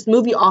 but this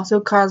movie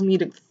also caused me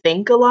to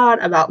think a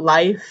lot about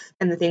life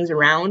and the things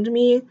around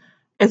me.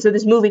 And so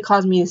this movie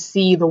caused me to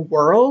see the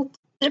world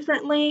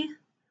differently.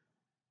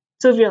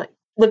 So if you're like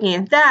looking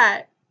at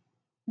that,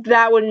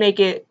 that would make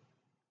it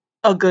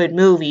a good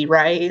movie,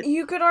 right?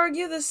 You could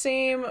argue the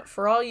same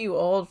for all you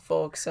old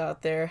folks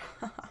out there.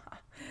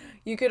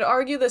 You could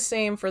argue the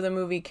same for the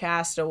movie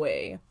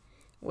Castaway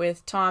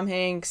with Tom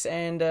Hanks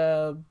and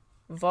a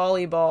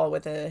volleyball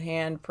with a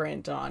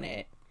handprint on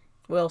it.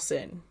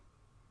 Wilson.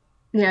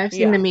 Yeah, I've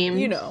seen the memes.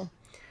 You know.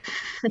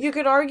 You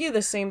could argue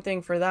the same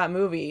thing for that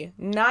movie.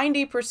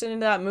 90% of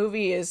that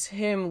movie is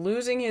him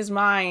losing his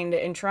mind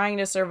and trying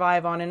to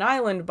survive on an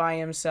island by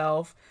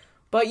himself.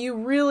 But you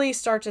really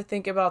start to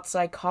think about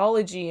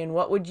psychology and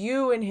what would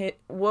you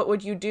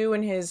do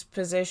in his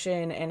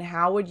position and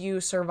how would you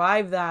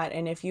survive that?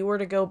 And if you were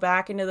to go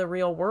back into the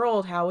real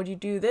world, how would you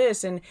do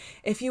this? And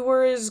if you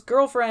were his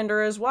girlfriend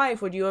or his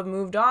wife, would you have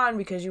moved on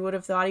because you would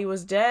have thought he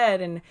was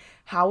dead? And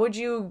how would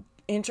you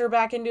enter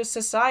back into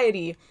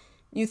society?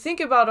 You think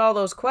about all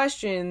those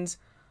questions.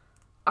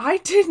 I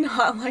did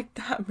not like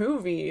that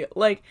movie.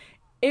 Like,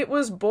 it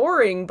was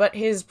boring, but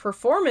his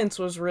performance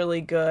was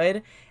really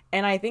good.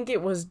 And I think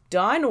it was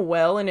done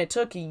well, and it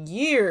took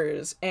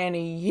years and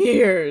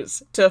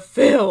years to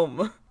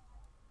film.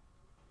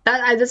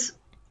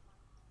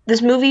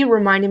 This movie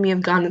reminded me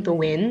of Gone with the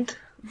Wind.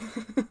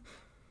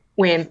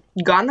 When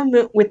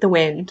Gone with the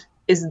Wind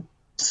is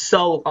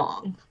so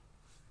long.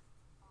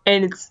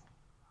 And it's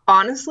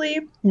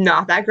honestly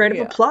not that great of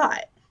a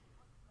plot.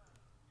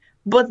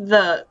 But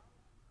the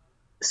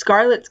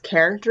Scarlett's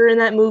character in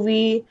that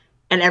movie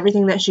and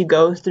everything that she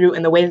goes through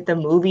and the way that the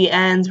movie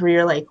ends, where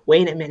you're like,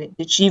 wait a minute,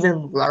 did she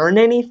even learn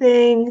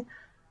anything?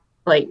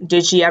 Like,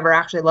 did she ever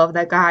actually love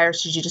that guy, or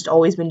has she just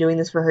always been doing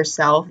this for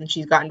herself and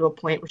she's gotten to a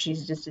point where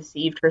she's just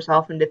deceived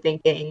herself into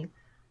thinking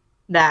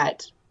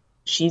that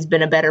she's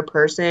been a better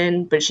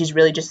person, but she's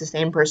really just the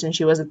same person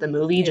she was at the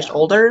movie, just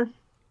older?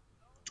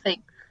 Like,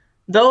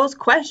 those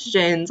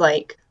questions,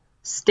 like,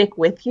 stick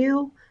with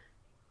you,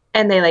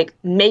 and they, like,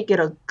 make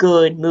it a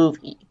good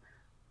movie.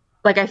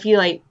 Like, I feel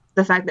like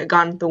the fact that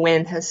Gone with the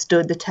Wind has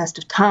stood the test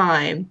of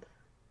time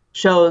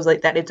shows,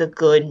 like, that it's a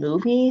good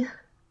movie,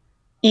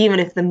 even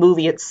if the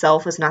movie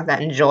itself is not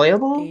that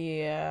enjoyable.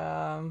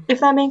 Yeah. If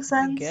that makes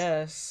sense. I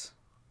guess.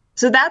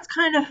 So that's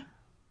kind of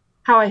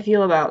how I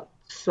feel about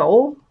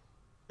Soul,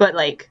 but,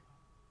 like,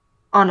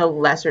 on a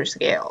lesser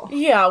scale.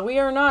 Yeah, we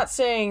are not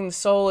saying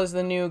Soul is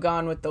the new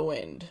Gone with the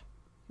Wind.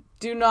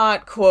 Do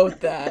not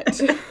quote that.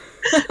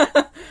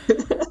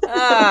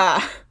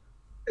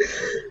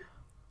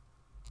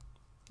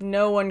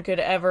 No one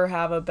could ever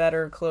have a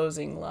better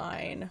closing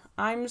line.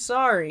 I'm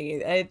sorry.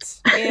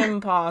 It's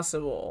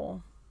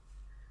impossible.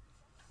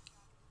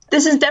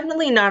 This is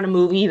definitely not a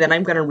movie that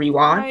I'm going to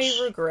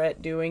rewatch. I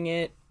regret doing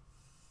it.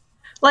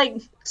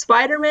 Like,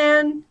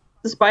 Spider-Man,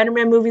 the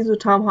Spider-Man movies with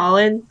Tom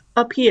Holland,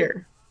 up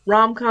here.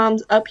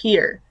 Rom-coms, up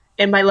here.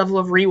 In my level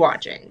of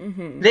rewatching.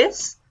 Mm-hmm.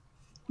 This,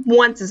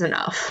 once is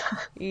enough.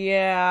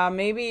 Yeah,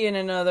 maybe in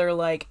another,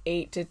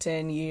 8 to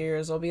 10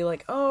 years, I'll be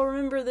like, oh,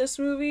 remember this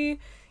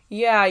movie?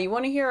 Yeah, you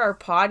want to hear our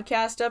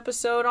podcast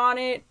episode on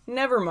it?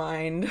 Never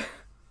mind.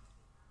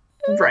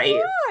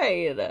 Right.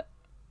 Right.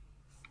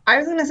 I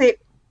was going to say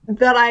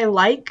that I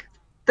like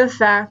the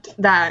fact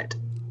that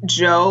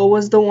Jo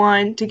was the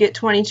one to get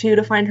 22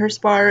 to find her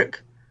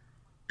spark,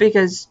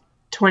 because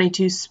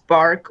 22's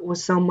spark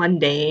was so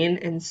mundane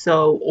and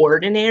so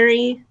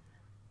ordinary,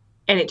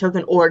 and it took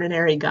an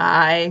ordinary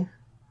guy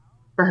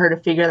for her to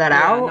figure that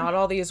out. Not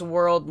all these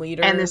world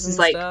leaders and this is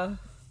stuff.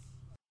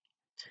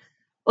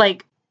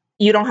 Like,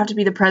 you don't have to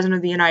be the president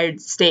of the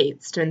United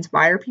States to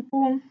inspire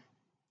people.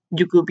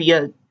 You could be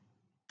a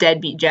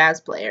deadbeat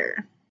jazz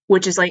player,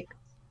 which is like,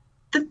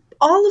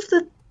 all of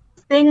the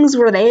things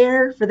were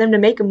there for them to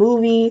make a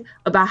movie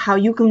about how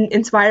you can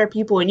inspire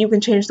people and you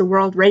can change the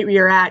world right where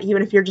you're at,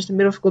 even if you're just a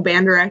middle school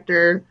band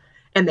director,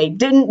 and they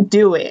didn't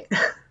do it.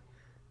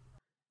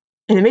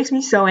 And it makes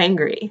me so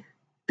angry,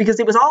 because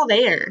it was all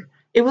there.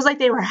 It was like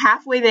they were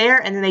halfway there,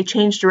 and then they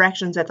changed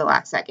directions at the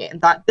last second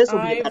and thought, this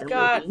will be a better movie.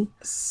 I've got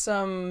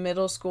some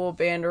middle school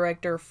band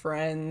director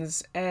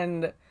friends,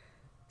 and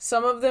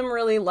some of them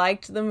really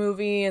liked the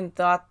movie and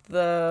thought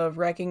the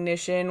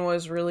recognition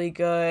was really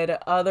good.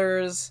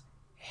 Others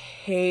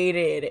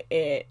hated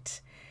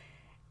it.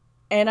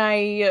 And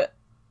I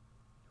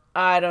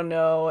don't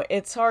know.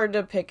 It's hard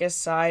to pick a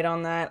side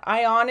on that.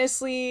 I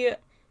honestly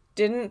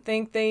didn't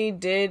think they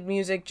did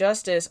music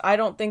justice. I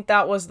don't think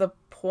that was the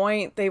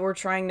point they were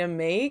trying to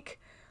make.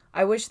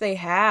 I wish they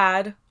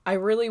had. I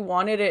really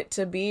wanted it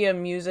to be a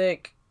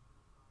music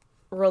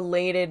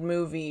related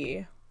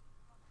movie.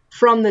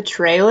 From the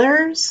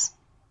trailers,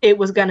 it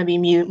was going to be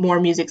more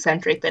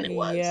music-centric than it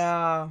was.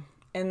 Yeah.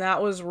 And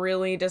that was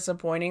really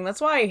disappointing.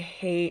 That's why I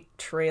hate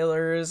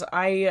trailers.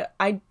 I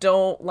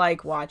don't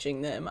like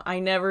watching them. I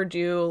never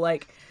do.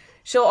 Like,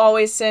 she'll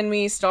always send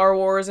me Star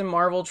Wars and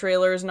Marvel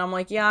trailers, and I'm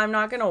like, yeah, I'm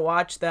not gonna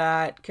watch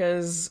that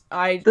because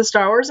The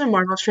Star Wars and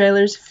Marvel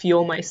trailers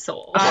fuel my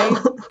soul.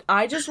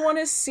 I just want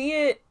to see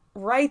it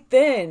right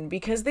then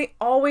because they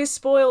always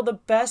spoil the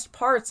best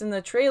parts in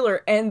the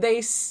trailer, and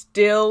they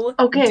still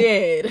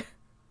did.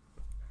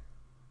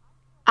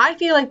 I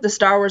feel like the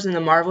Star Wars and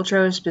the Marvel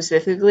trailers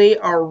specifically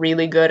are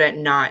really good at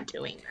not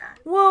doing that.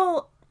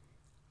 Well,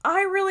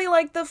 I really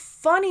like the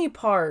funny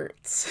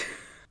parts.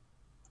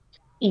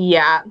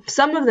 Yeah,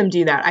 some of them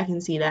do that. I can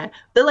see that.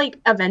 The, like,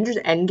 Avengers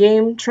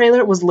Endgame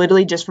trailer was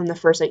literally just from the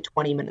first, like,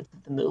 20 minutes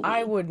of the movie.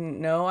 I wouldn't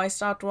know. I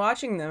stopped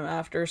watching them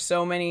after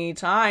so many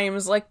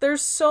times. Like,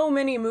 there's so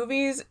many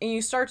movies, and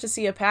you start to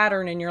see a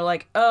pattern, and you're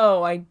like,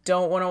 oh, I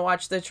don't want to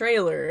watch the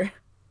trailer.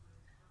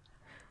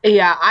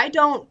 Yeah, I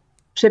don't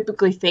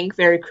typically think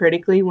very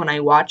critically when I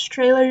watch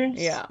trailers.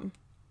 Yeah.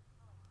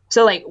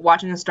 So, like,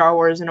 watching a Star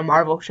Wars and a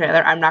Marvel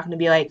trailer, I'm not going to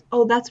be like,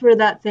 oh, that's where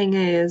that thing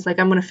is. Like,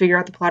 I'm going to figure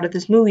out the plot of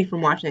this movie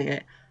from watching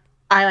it.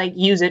 I, like,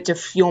 use it to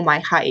fuel my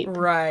hype.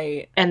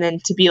 Right. And then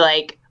to be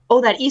like,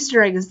 oh, that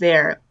Easter egg is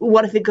there.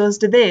 What if it goes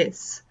to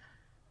this?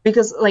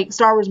 Because, like,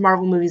 Star Wars,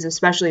 Marvel movies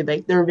especially,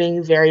 like, they're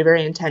being very,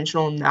 very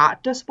intentional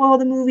not to spoil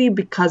the movie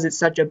because it's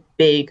such a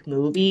big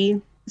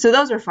movie. So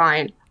those are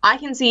fine. I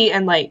can see,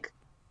 and, like,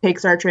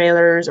 Pixar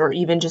trailers or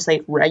even just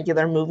like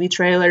regular movie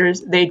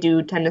trailers, they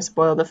do tend to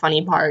spoil the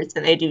funny parts,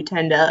 and they do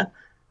tend to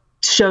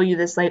show you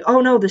this like, oh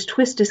no, this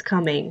twist is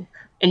coming,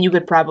 and you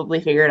could probably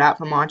figure it out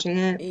from watching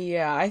it.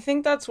 Yeah, I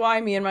think that's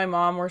why me and my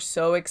mom were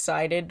so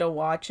excited to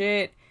watch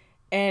it,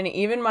 and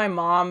even my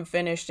mom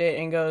finished it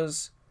and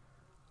goes,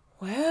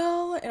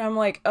 well, and I'm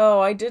like,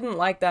 oh, I didn't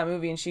like that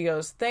movie, and she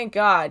goes, thank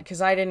God,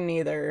 because I didn't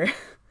either.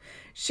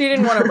 She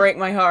didn't want to break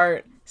my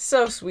heart.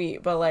 So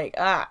sweet, but like,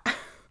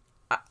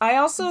 I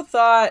also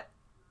thought,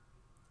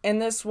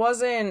 and this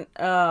wasn't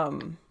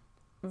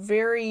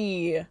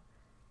very,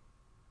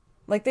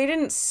 like, they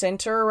didn't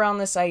center around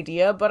this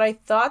idea, but I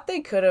thought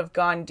they could have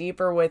gone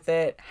deeper with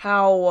it,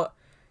 how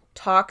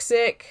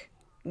toxic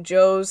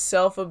Joe's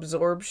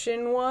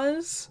self-absorption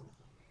was.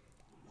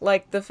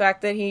 Like, the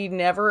fact that he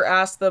never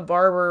asked the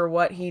barber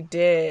what he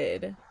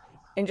did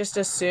and just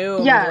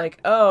assumed, like,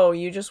 oh,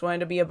 you just wanted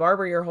to be a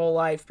barber your whole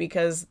life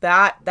because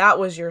that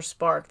was your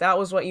spark. That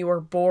was what you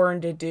were born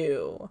to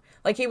do.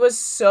 Like, he was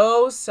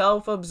so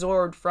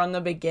self-absorbed from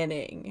the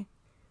beginning.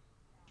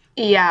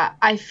 Yeah,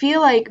 I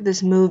feel like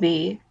this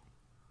movie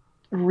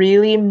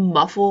really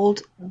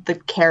muffled the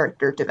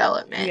character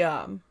development.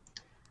 Yeah.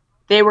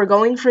 They were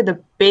going for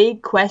the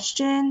big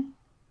question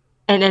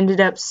and ended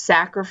up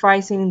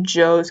sacrificing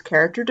Joe's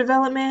character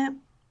development.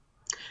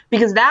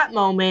 Because that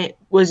moment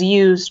was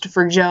used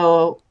for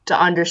Joe to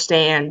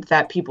understand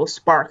that people's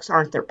sparks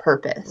aren't their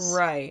purpose.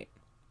 Right.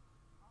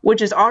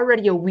 Which is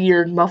already a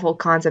weird, muffled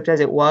concept as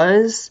it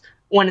was,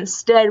 when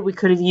instead we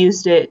could have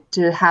used it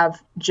to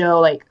have Joe,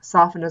 like,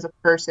 soften as a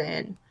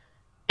person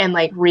and,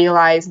 like,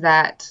 realize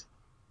that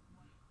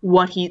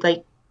what he,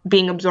 like,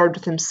 being absorbed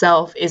with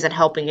himself isn't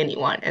helping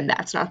anyone, and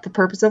that's not the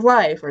purpose of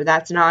life, or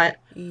that's not...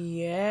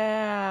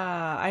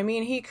 Yeah. I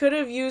mean, he could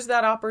have used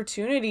that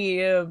opportunity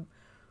to...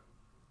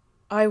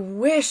 I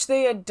wish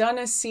they had done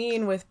a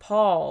scene with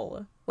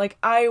Paul. Like,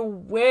 I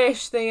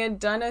wish they had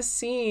done a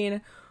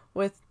scene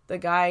with the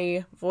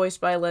guy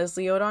voiced by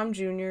Leslie Odom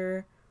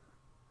Jr.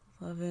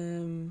 Love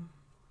him.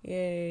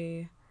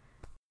 Yay.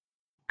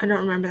 I don't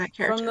remember that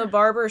character. From the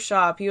barber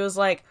shop, he was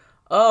like,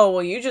 oh,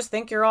 well, you just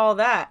think you're all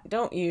that,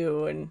 don't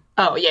you? And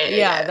oh,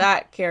 yeah.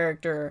 That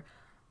character.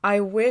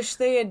 I wish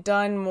they had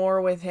done more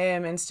with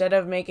him instead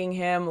of making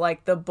him,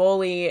 like, the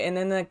bully and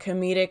then the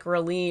comedic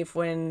relief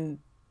when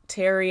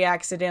Terry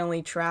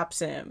accidentally traps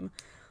him.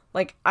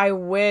 Like, I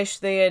wish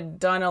they had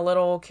done a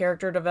little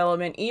character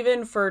development,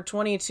 even for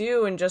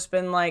 22, and just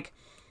been like,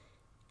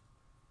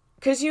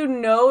 because you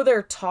know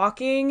they're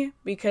talking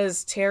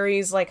because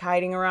Terry's, like,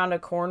 hiding around a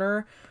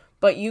corner,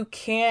 but you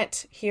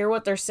can't hear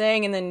what they're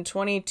saying, and then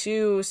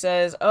 22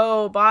 says,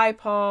 oh, bye,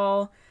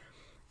 Paul.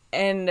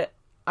 And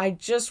I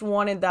just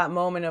wanted that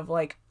moment of,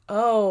 like,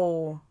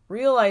 oh,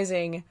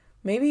 realizing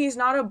maybe he's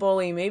not a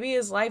bully, maybe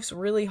his life's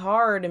really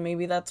hard, and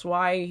maybe that's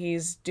why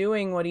he's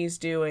doing what he's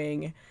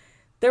doing.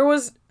 There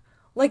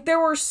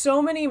were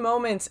so many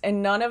moments,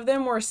 and none of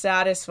them were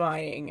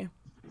satisfying.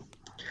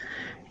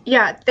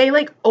 Yeah, they,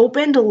 like,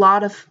 opened a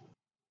lot of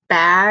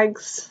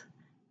bags,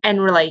 and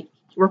were like,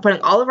 we're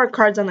putting all of our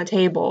cards on the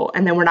table,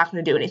 and then we're not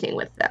going to do anything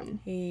with them.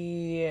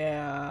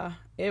 Yeah,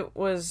 it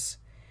was...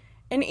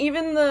 And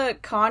even the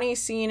Connie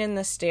scene in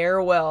the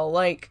stairwell,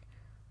 like,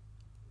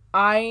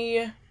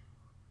 I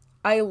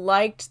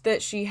liked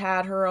that she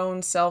had her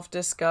own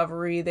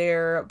self-discovery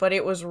there, but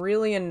it was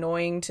really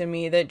annoying to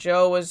me that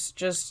Joe was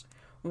just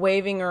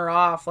waving her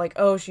off, like,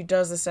 oh, she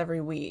does this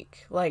every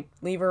week. Like,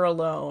 leave her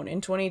alone.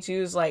 And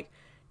 22's like,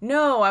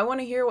 no, I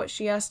want to hear what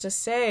she has to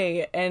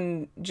say.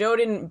 And Joe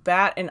didn't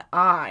bat an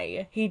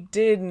eye. He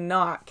did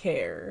not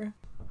care.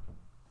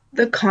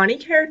 The Connie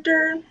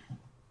character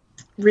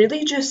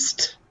really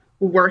just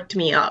worked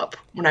me up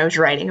when I was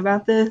writing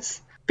about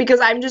this. Because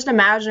I'm just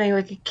imagining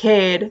like a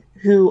kid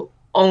who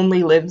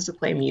only lives to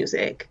play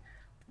music.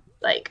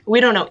 Like, we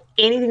don't know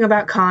anything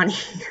about Connie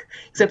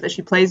except that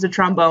she plays the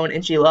trombone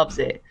and she loves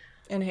it.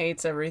 And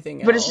hates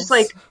everything else. But it's just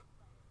like,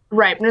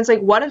 right, but it's like,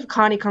 what if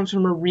Connie comes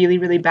from a really,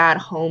 really bad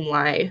home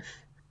life?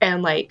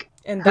 And like,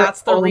 and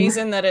that's the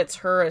reason that it's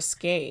her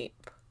escape.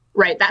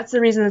 Right, that's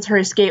the reason it's her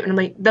escape. And I'm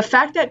like, the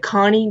fact that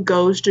Connie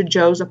goes to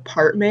Joe's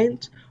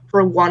apartment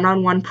for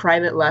one-on-one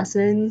private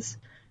lessons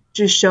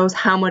just shows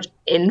how much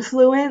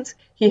influence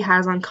he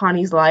has on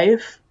Connie's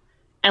life.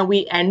 And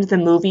we end the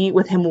movie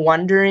with him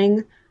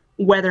wondering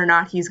whether or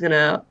not he's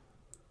gonna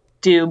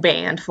do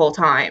band full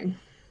time.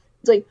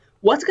 It's like,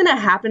 what's gonna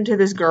happen to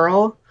this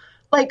girl?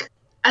 Like,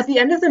 at the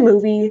end of the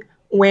movie,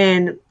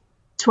 when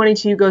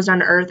 22 goes down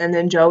to Earth and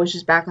then Joe is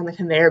just back on the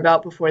conveyor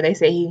belt before they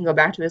say he can go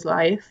back to his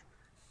life,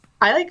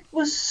 I like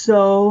was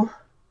so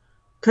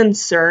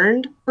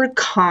concerned for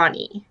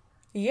Connie.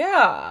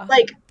 Yeah.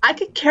 Like, I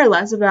could care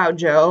less about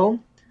Joe,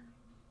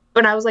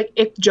 but I was like,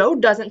 if Joe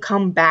doesn't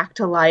come back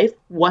to life,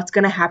 what's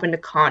gonna happen to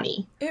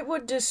Connie? It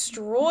would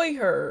destroy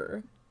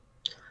her.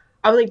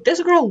 I was like,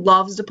 this girl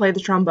loves to play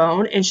the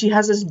trombone, and she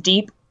has this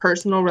deep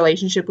personal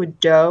relationship with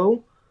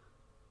Joe,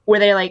 where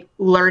they're like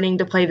learning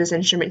to play this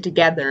instrument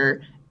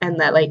together, and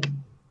that like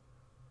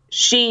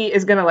she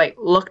is gonna like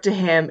look to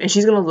him, and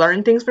she's gonna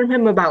learn things from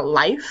him about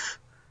life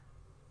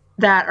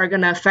that are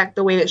gonna affect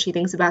the way that she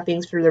thinks about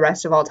things for the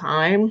rest of all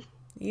time.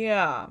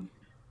 Yeah.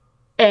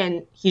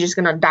 And he's just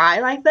gonna die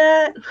like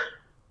that?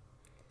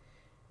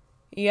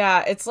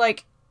 Yeah, it's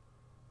like,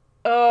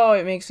 oh,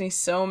 it makes me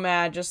so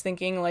mad just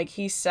thinking like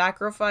he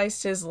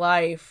sacrificed his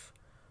life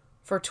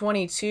for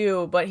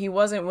 22, but he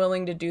wasn't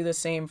willing to do the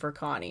same for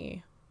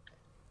Connie.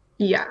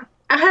 Yeah.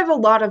 I have a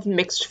lot of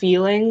mixed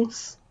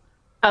feelings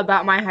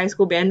about my high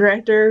school band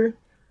director.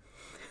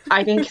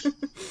 I think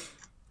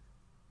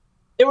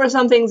there were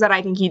some things that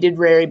I think he did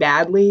very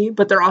badly,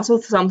 but there are also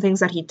some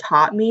things that he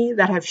taught me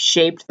that have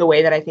shaped the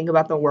way that I think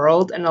about the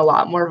world in a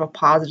lot more of a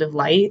positive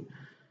light.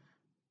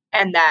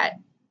 And that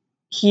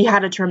he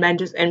had a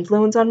tremendous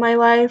influence on my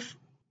life.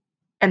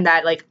 And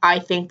that, like, I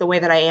think the way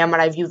that I am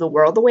and I view the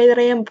world the way that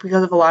I am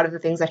because of a lot of the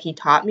things that he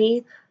taught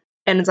me.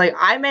 And it's like,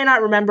 I may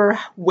not remember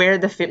where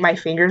my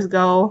fingers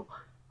go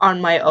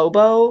on my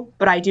oboe,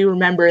 but I do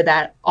remember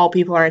that all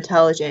people are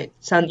intelligent,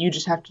 so you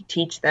just have to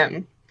teach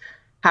them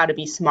how to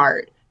be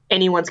smart.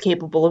 Anyone's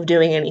capable of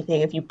doing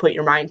anything if you put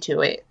your mind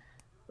to it.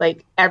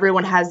 Like,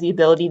 everyone has the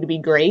ability to be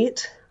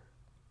great.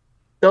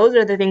 Those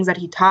are the things that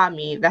he taught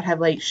me that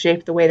have, like,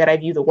 shaped the way that I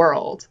view the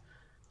world.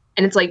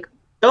 And it's like,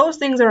 those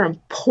things are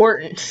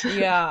important.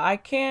 Yeah, I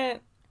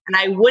can't. And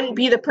I wouldn't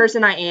be the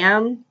person I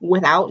am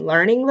without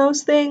learning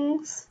those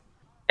things.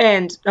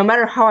 And no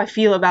matter how I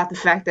feel about the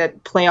fact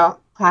that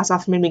class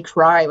often made me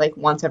cry like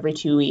once every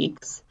 2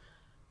 weeks,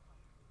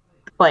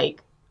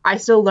 like, I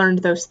still learned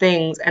those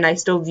things and I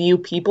still view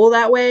people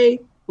that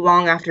way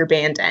long after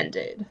band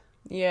ended.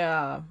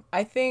 Yeah,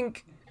 I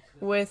think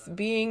with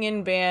being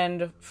in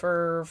band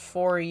for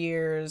 4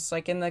 years,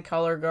 like in the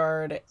color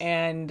guard,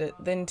 and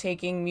then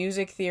taking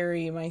music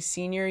theory my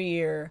senior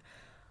year,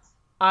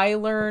 I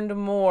learned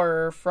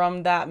more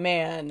from that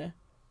man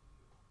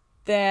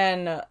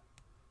than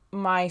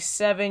my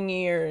 7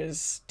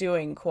 years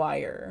doing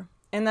choir.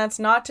 And that's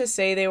not to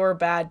say they were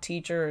bad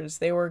teachers.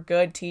 They were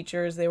good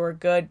teachers. They were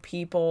good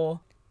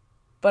people.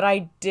 But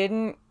I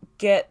didn't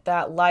get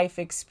that life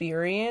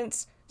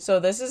experience. So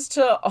this is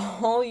to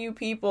all you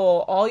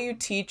people, all you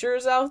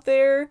teachers out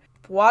there.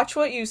 Watch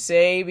what you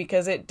say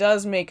because it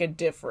does make a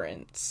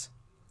difference.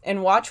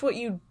 And watch what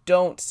you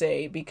don't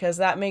say because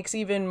that makes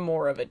even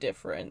more of a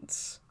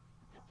difference.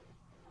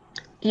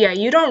 Yeah,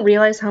 you don't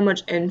realize how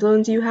much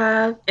influence you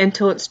have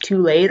until it's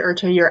too late or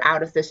until you're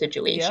out of the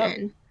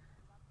situation. Yep.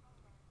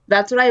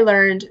 That's what I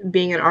learned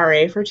being an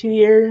RA for 2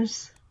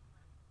 years.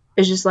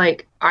 It's just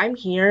like, I'm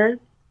here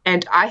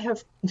and I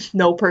have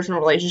no personal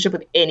relationship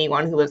with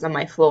anyone who lives on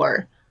my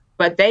floor.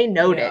 But they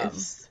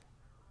notice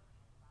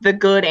the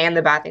good and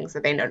the bad things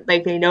that they know.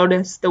 Like, they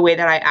notice the way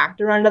that I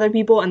act around other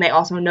people, and they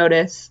also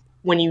notice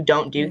when you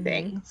don't do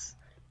things.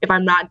 If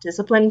I'm not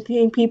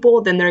disciplining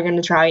people, then they're going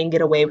to try and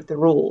get away with the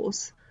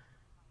rules.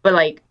 But,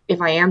 like, if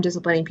I am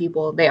disciplining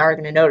people, they are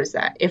going to notice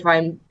that. If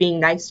I'm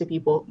being nice to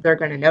people, they're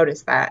going to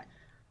notice that.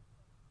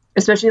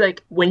 Especially,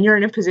 like, when you're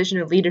in a position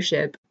of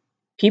leadership,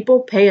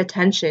 people pay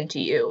attention to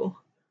you,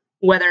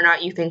 whether or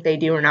not you think they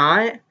do or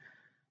not.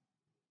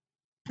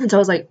 And so I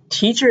was like,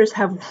 teachers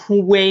have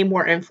way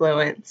more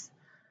influence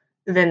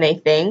than they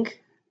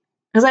think.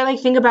 Because I, like,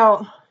 think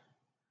about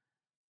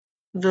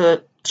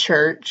the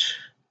church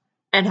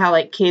and how,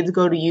 like, kids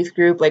go to youth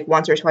group, like,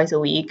 once or twice a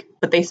week,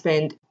 but they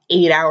spend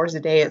 8 hours a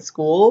day at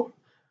school.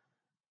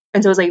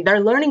 And so it's like,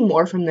 they're learning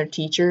more from their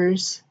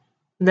teachers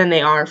than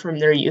they are from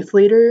their youth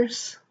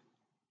leaders.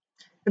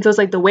 And so it's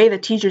like, the way the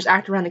teachers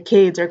act around the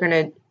kids are going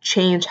to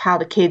change how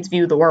the kids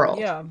view the world.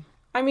 Yeah.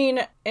 I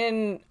mean,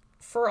 and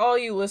for all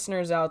you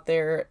listeners out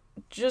there,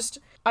 just,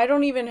 I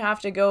don't even have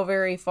to go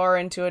very far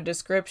into a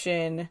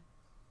description,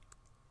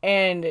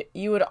 and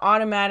you would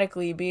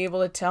automatically be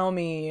able to tell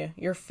me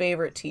your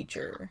favorite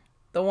teacher,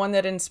 the one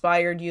that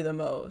inspired you the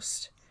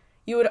most.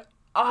 You would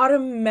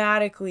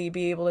automatically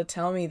be able to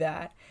tell me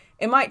that.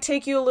 It might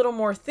take you a little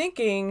more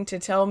thinking to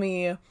tell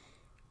me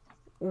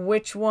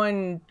which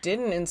one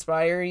didn't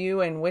inspire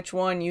you and which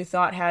one you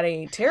thought had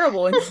a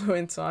terrible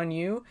influence on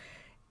you.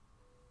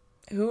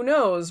 Who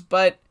knows?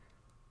 But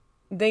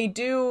they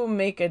do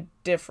make a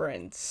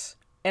difference.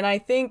 And I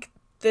think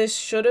this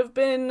should have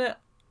been,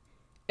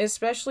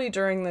 especially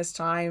during this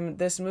time,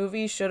 this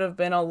movie should have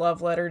been a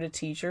love letter to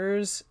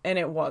teachers, and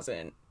it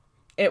wasn't.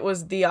 It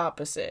was the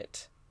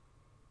opposite.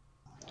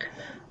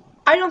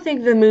 I don't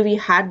think the movie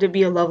had to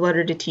be a love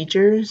letter to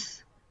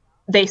teachers.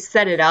 They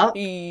set it up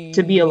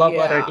to be a love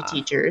letter to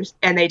teachers,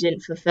 and they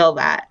didn't fulfill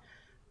that.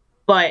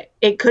 But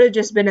it could have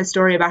just been a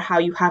story about how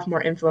you have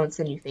more influence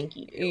than you think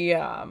you do.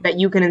 Yeah. That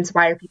you can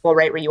inspire people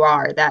right where you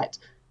are, that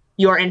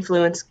your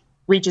influence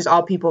reaches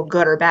all people,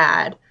 good or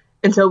bad.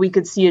 And so we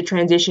could see a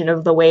transition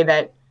of the way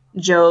that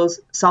Joe's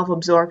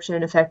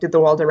self-absorption affected the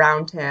world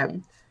around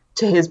him,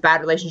 to his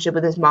bad relationship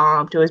with his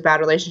mom, to his bad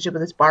relationship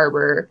with his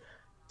barber,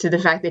 to the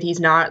fact that he's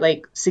not,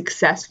 like,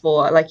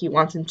 successful like he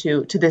wants him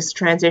to this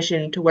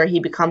transition to where he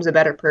becomes a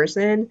better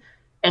person,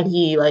 and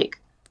he, like,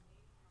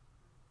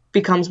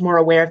 becomes more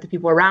aware of the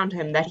people around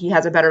him, that he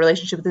has a better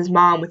relationship with his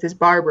mom, with his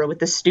barber, with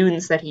the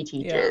students that he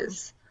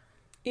teaches.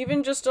 Yeah.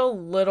 Even just a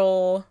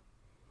little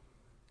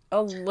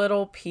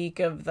peek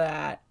of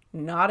that.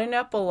 Not an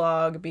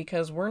epilogue,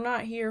 because we're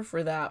not here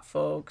for that,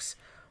 folks.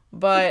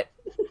 But,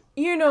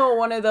 you know,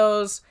 one of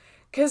those,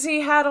 because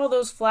he had all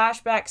those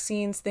flashback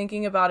scenes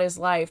thinking about his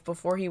life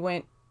before he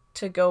went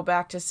to go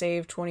back to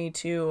save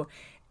 22.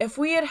 If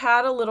we had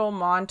had a little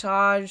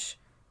montage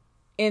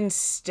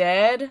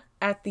instead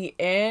at the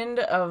end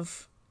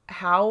of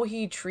how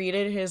he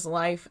treated his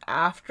life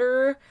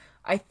after,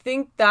 I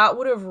think that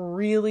would have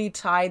really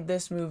tied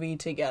this movie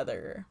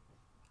together.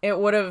 It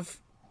would have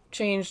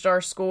changed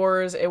our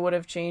scores. It would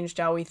have changed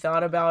how we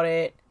thought about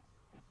it.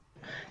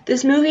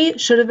 This movie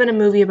should have been a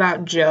movie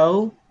about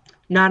Joe,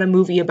 not a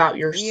movie about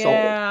your soul.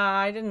 Yeah,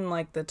 I didn't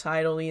like the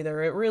title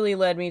either. It really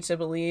led me to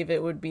believe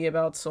it would be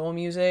about soul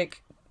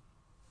music.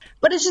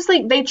 But it's just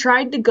like they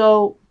tried to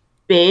go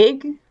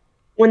big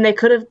when they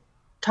could have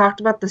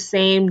talked about the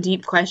same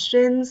deep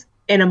questions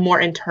in a more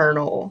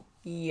internal.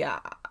 Yeah.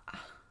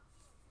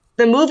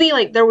 The movie,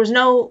 like, there was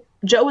no...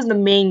 Joe was the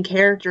main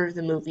character of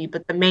the movie,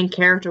 but the main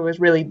character was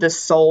really the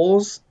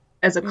souls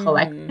as a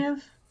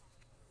collective.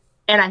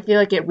 And I feel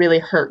like it really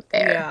hurt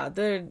there. Yeah,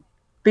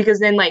 because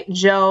then, like,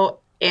 Joe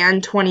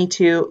and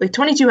 22... Like,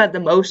 22 had the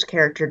most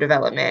character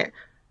development.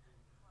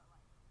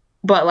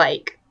 But,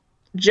 like,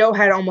 Joe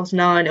had almost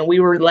none, and we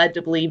were led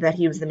to believe that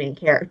he was the main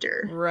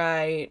character.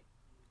 Right.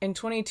 And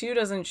 22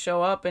 doesn't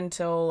show up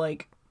until,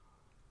 like,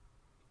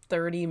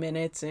 30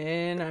 minutes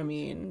in. I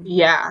mean...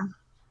 Yeah.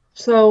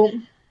 So, do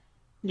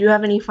you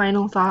have any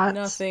final thoughts?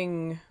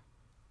 Nothing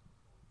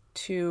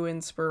too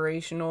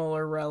inspirational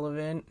or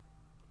relevant.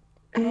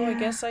 Oh, I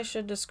guess I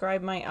should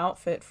describe my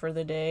outfit for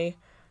the day.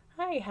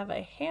 I have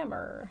a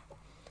hammer.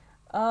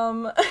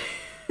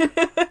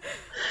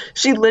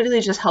 She literally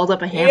just held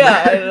up a hammer.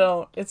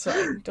 Yeah, it's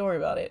fine. Don't worry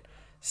about it.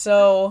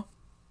 So,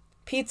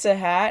 pizza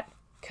hat,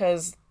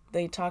 because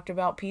they talked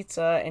about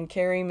pizza, and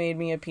Carrie made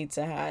me a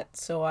pizza hat,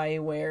 so I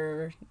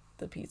wear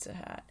the pizza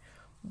hat.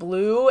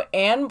 Blue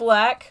and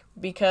black,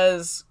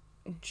 because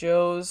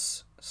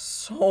Joe's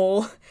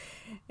soul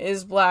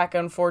is black,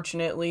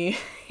 unfortunately.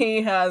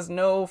 He has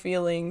no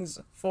feelings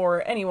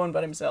for anyone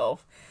but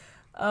himself.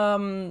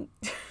 That's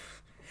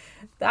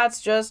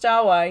just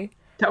how I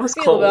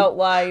feel about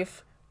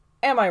life.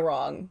 Am I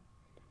wrong?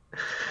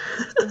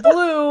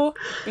 Blue,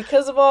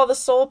 because of all the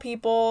soul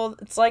people,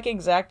 it's like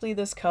exactly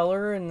this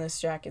color, and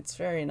this jacket's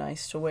very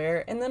nice to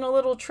wear. And then a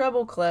little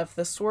treble clef,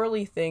 the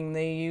swirly thing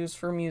they use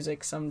for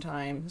music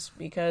sometimes,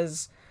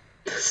 because...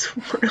 The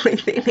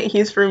swirly thing they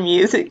use for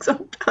music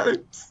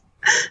sometimes.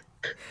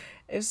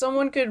 If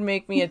someone could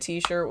make me a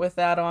t-shirt with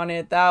that on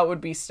it, that would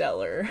be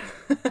stellar.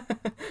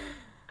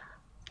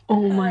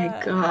 Oh my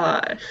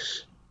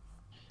gosh.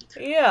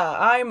 Yeah,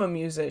 I'm a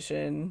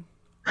musician.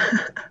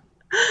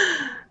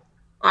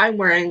 I'm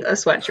wearing a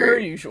sweatshirt. Per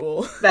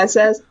usual. That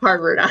says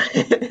Harvard on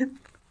it.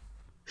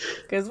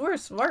 Because we're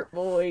smart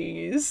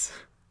boys.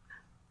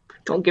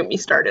 Don't get me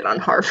started on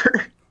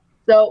Harvard.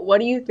 So,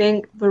 what do you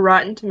think the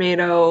Rotten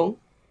Tomato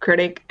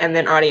critic and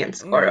then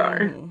audience score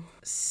are?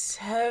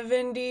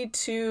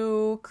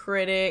 72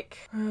 critic,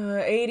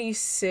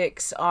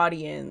 86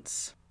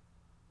 audience.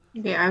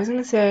 Okay, I was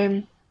gonna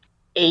say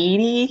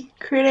 80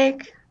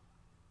 critic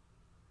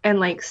and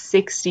like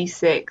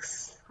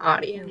 66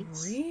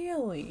 audience.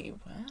 Really?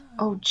 Wow.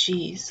 Oh,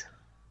 jeez.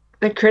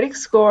 The critic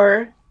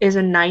score is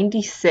a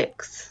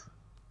 96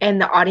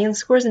 and the audience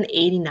score is an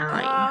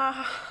 89.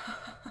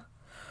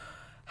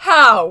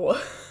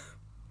 How?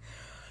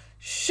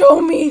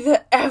 Show me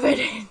the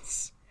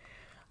evidence.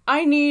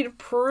 I need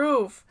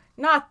proof.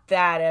 Not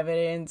that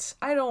evidence.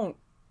 I don't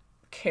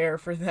care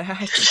for that.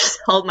 Just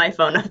hold my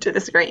phone up to the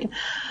screen.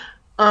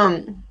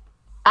 I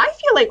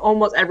feel like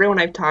almost everyone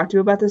I've talked to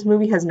about this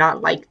movie has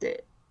not liked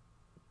it.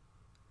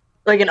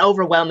 Like, an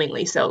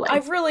overwhelmingly so, like...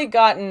 I've really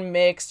gotten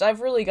mixed.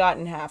 I've really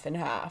gotten half and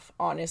half,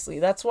 honestly.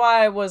 That's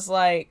why I was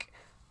like,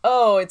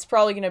 oh, it's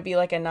probably going to be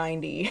like a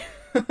 90.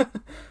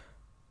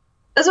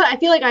 That's why I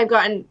feel like I've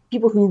gotten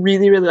people who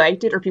really, really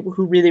liked it or people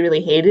who really,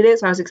 really hated it,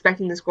 so I was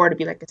expecting the score to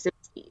be like a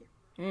 60.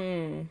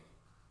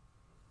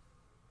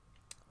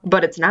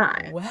 But it's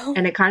not. Well...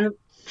 And it kind of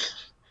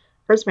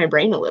hurts my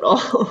brain a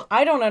little.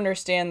 I don't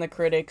understand the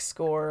critics'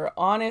 score.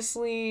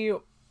 Honestly...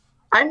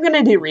 I'm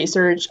gonna do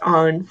research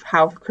on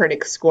how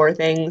critics score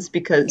things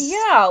because...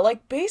 Yeah,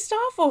 like, based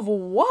off of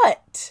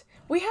what?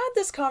 We had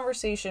this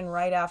conversation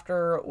right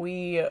after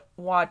we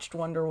watched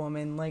Wonder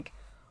Woman. Like,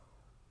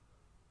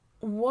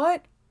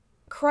 what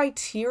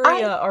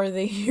criteria are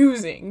they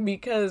using?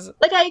 Because...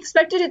 Like, I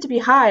expected it to be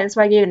high, that's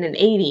why I gave it an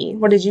 80.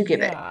 What did you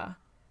give it?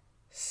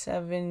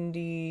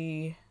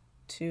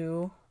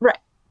 72. Right.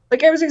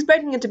 Like, I was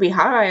expecting it to be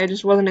high, I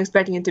just wasn't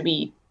expecting it to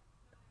be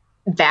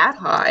that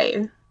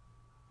high.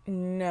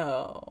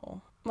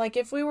 No. Like,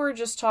 if we were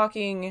just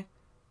talking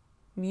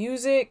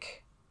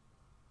music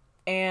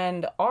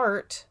and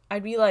art,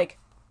 I'd be like,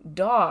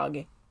 dog,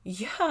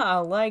 yeah,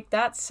 like,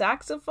 that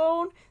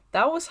saxophone,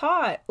 that was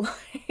hot.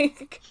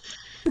 Like,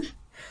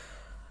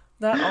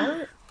 that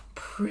art,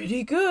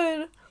 pretty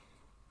good.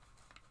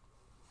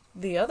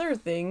 The other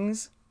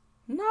things,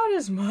 not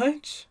as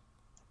much.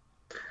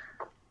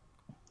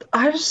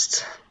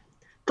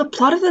 The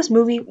plot of this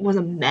movie was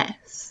a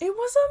mess. It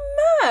was a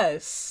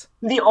mess.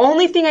 The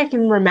only thing I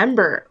can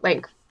remember,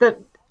 like, the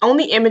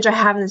only image I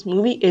have in this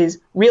movie is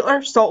real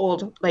Earth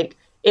sold, like,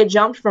 it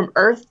jumped from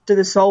Earth to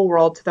the Soul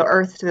World to the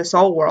Earth to the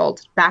Soul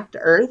World, back to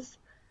Earth.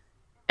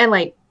 And,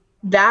 like,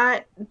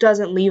 that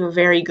doesn't leave a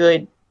very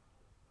good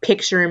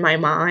picture in my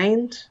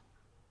mind.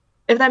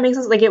 If that makes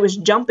sense. Like, it was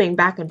jumping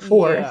back and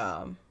forth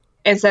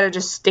instead of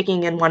just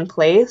sticking in one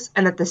place,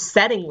 and that the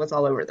setting was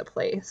all over the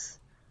place.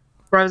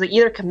 Where I was like,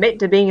 either commit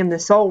to being in the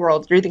Soul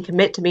World or either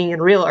commit to being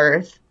in real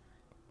Earth.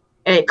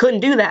 And it couldn't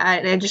do that,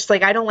 and it just,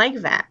 like, I don't like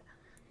that.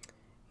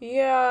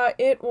 Yeah,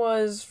 it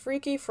was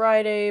Freaky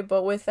Friday,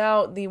 but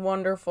without the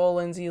wonderful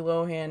Lindsay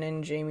Lohan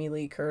and Jamie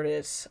Lee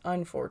Curtis,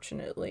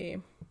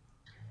 unfortunately.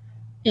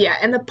 Yeah,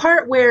 and the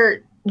part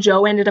where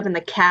Joe ended up in the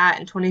cat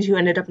and 22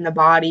 ended up in the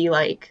body,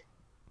 like,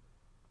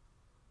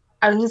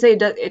 I was going to say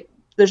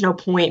there's no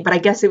point, but I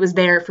guess it was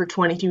there for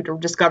 22 to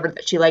discover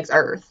that she likes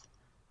Earth.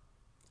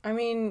 I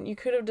mean, you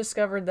could have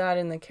discovered that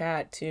in the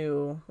cat,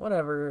 too.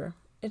 Whatever.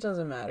 It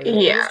doesn't matter.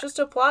 Yeah. It was just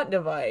a plot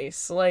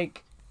device.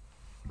 Like...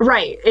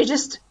 Right.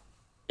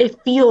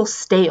 It feels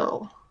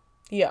stale.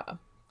 Yeah.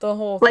 The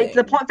whole thing. Like,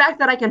 the fact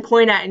that I can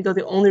point at and go,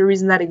 the only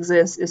reason that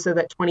exists is so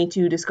that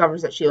 22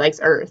 discovers that she likes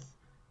Earth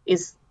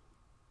is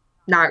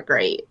not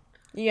great.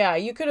 Yeah,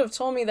 you could have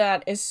told me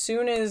that as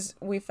soon as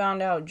we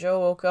found out Joe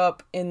woke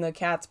up in the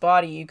cat's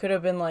body. You could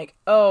have been like,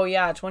 oh,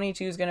 yeah,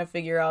 22 is going to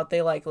figure out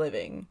they like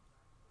living.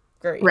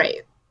 Great.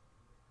 Right.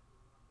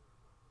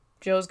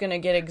 Joe's going to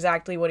get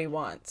exactly what he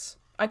wants.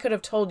 I could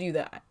have told you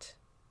that.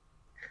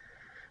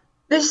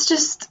 This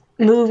just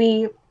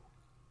movie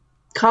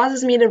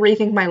causes me to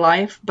rethink my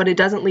life, but it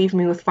doesn't leave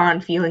me with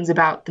fond feelings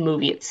about the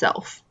movie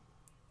itself.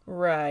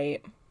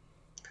 Right.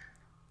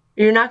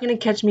 You're not going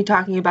to catch me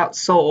talking about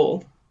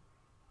Soul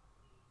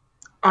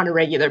on a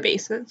regular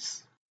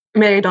basis. I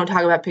mean, I don't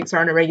talk about Pixar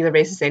on a regular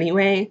basis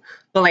anyway,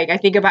 but, like, I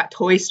think about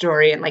Toy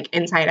Story and, like,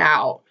 Inside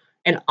Out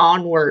and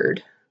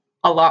Onward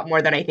a lot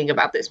more than I think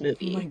about this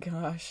movie. Oh my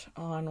gosh,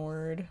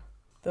 Onward.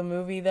 The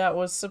movie that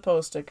was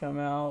supposed to come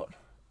out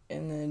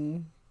and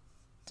then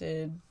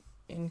did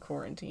in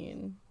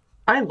quarantine.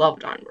 I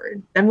loved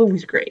Onward. That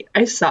movie's great.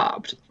 I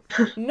sobbed.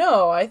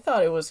 No, I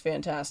thought it was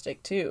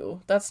fantastic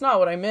too. That's not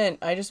what I meant.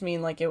 I just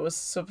mean, like, it was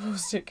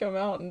supposed to come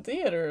out in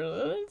theaters,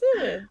 and it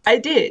didn't. I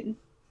did.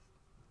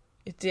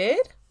 It did?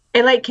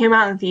 It, like, came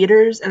out in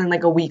theaters, and then,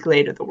 like, a week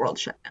later, the world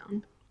shut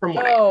down. From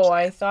what I understand.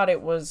 I thought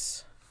it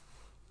was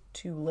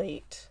too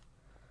late.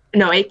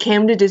 No, it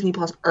came to Disney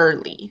Plus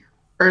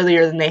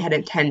earlier than they had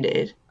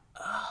intended,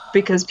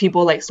 because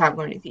people, like, stopped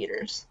going to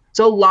theaters.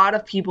 So a lot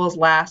of people's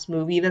last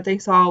movie that they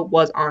saw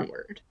was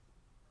Onward.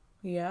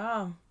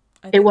 Yeah.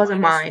 It wasn't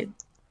mine.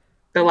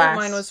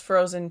 Mine was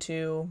Frozen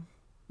 2.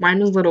 Mine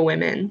was Little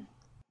Women.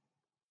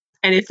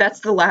 And if that's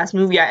the last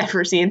movie I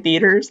ever see in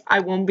theaters, I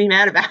won't be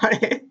mad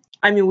about it.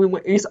 I mean,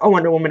 we saw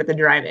Wonder Woman at the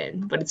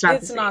drive-in, but it's not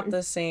the same. It's not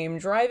the same.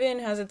 Drive-in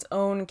has its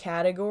own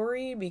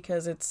category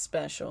because it's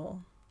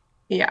special.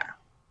 Yeah.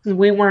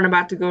 We weren't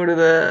about to go to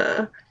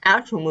the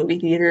actual movie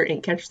theater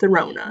and catch the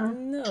Rona.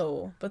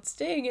 No, but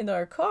staying in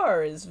our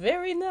car is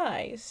very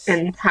nice.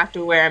 And have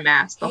to wear a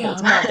mask the whole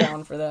time. I'm not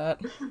down for that.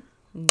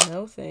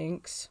 No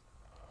thanks.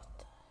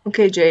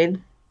 Okay,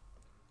 Jade.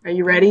 Are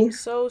you ready? I'm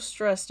so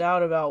stressed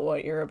out about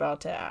what you're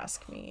about to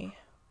ask me.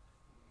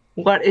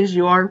 What is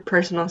your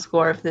personal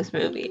score of this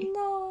movie?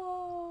 No.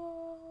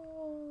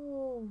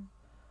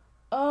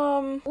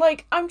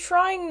 Like, I'm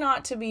trying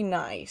not to be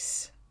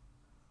nice.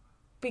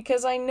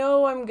 because I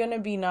know I'm gonna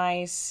be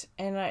nice,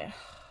 and it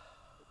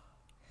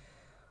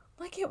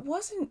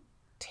wasn't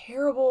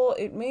terrible.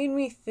 It made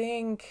me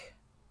think.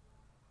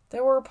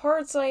 There were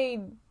parts I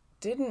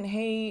didn't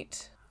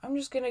hate. I'm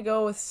just gonna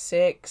go with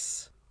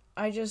 6.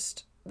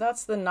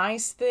 That's the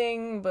nice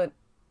thing, but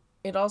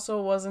it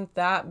also wasn't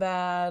that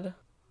bad.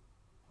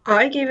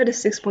 I gave it a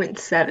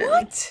 6.7.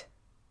 What?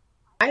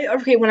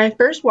 Okay, when I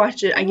first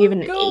watched it, I gave it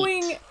an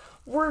 8.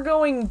 We're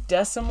going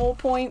decimal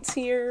points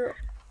here.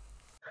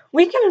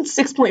 We've given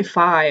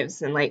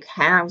 6.5s and like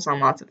halves on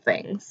lots of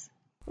things.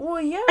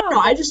 Well, yeah. No,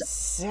 I just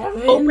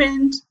 7.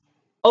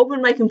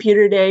 opened my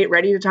computer today,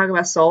 ready to talk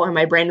about Soul, and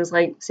my brain was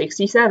like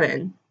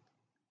 67.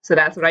 So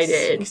that's what I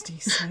did.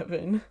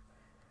 67.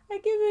 I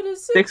give it a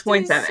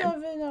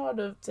 6.7 out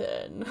of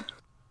 10.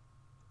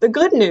 The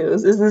good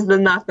news is this is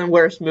not the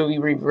worst movie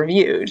we've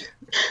reviewed.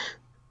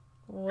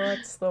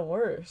 What's the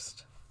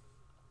worst?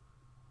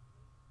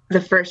 The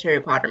first Harry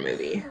Potter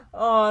movie.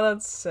 Oh,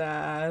 that's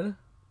sad.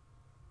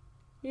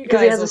 You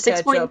Because it guys has will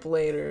a catch up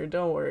later.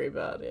 Don't worry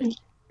about it.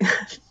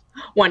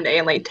 One day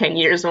in like 10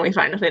 years when we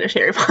finally finish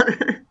Harry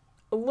Potter.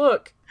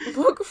 Look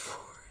 4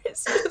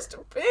 is just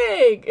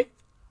big.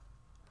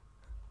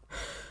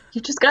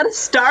 You just gotta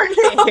start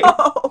it.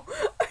 No,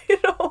 I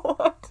don't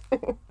want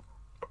to.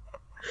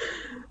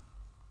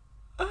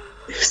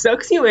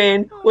 Sucks you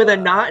in with a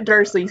not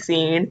Dursley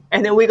scene,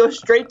 and then we go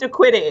straight to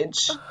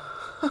Quidditch.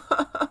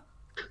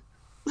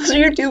 Those are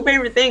your 2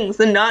 favorite things,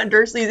 the not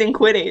Dursleys and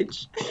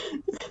Quidditch.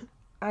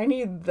 I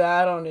need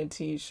that on a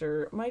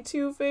t-shirt. My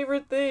 2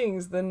 favorite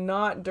things, the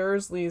not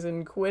Dursleys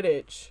and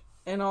Quidditch.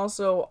 And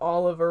also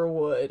Oliver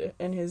Wood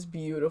and his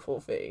beautiful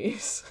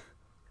face.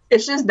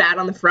 It's just that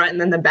on the front,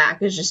 and then the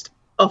back is just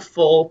a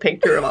full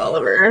picture of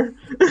Oliver.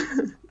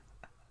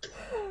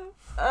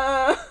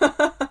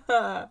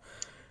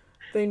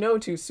 They know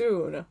too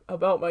soon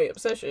about my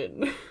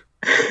obsession.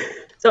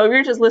 So if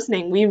you're just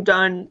listening, we've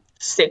done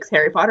 6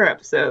 Harry Potter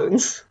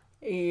episodes.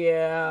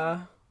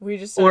 Yeah. We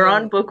just We're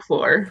on book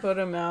 4. Put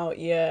them out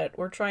yet.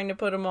 We're trying to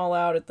put them all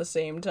out at the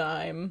same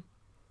time.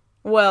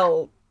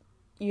 Well,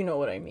 you know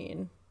what I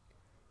mean.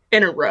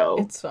 In a row.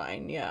 It's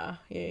fine, yeah.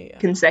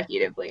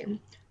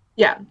 Consecutively.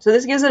 Yeah, so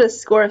this gives it a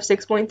score of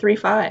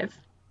 6.35.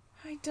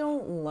 I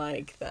don't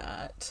like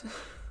that.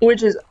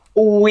 Which is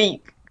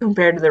weak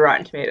compared to the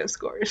Rotten Tomatoes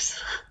scores.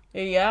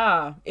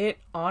 Yeah, it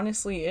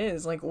honestly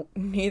is. Like,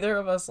 neither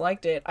of us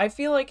liked it. I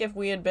feel like if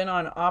we had been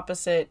on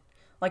opposite,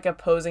 like,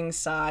 opposing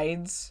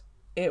sides,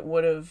 it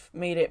would have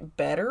made it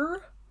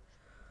better.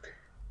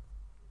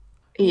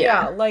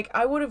 Yeah, like,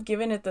 I would have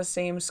given it the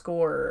same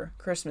score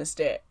Christmas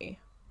Day.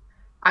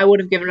 I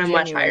would have given it a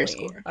much higher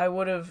score.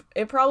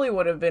 It probably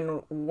would have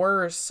been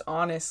worse,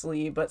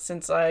 honestly, but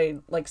since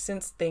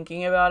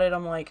thinking about it,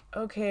 I'm like,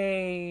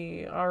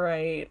 okay, all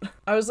right.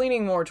 I was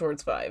leaning more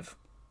towards 5.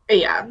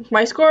 Yeah,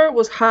 my score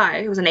was high.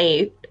 It was an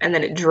 8, and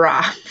then it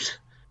dropped.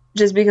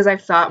 Just because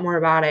I've thought more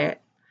about it.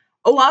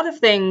 A lot of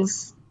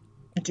things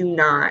do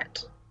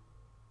not.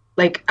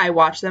 Like, I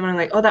watch them and I'm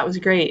like, oh, that was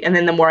great. And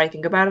then the more I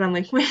think about it, I'm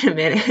like, wait a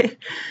minute.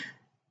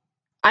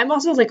 I'm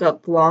also like a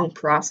long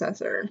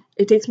processor.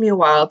 It takes me a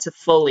while to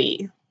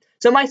fully.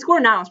 So my score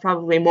now is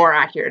probably more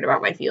accurate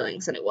about my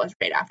feelings than it was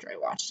right after I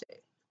watched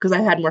it. Because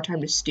I had more time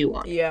to stew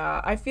on it.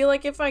 Yeah, I feel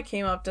like if I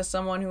came up to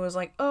someone who was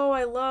like, oh,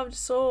 I loved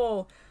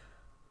Soul,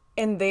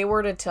 and they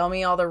were to tell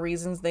me all the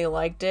reasons they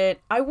liked it,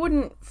 I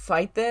wouldn't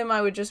fight them.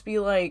 I would just be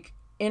like,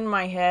 in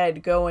my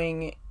head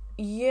going,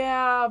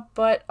 yeah,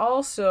 but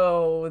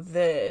also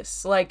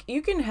this. Like,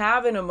 you can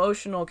have an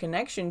emotional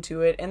connection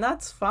to it, and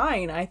that's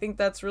fine. I think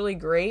that's really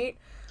great.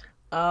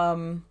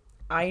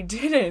 I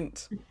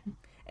didn't.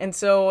 And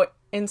so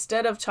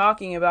instead of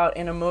talking about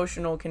an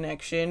emotional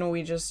connection,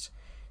 we just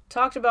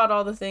talked about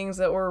all the things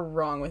that were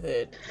wrong with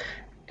it.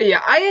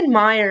 Yeah, I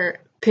admire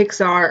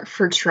Pixar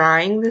for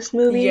trying this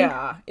movie.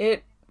 Yeah,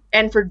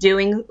 and for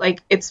doing,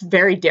 like, it's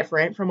very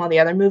different from all the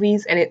other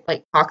movies, and it,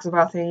 like, talks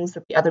about things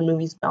that the other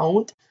movies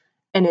don't,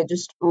 and it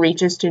just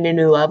reaches to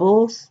new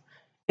levels.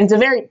 And it's a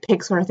very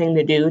Pixar thing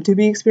to do, to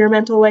be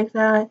experimental like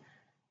that.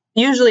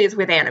 Usually it's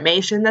with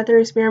animation that they're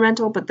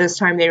experimental, but this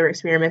time they were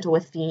experimental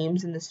with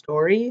themes in the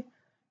story.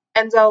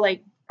 And so,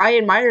 like, I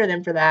admire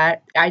them for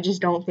that. I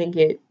just don't think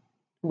it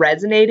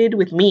resonated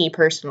with me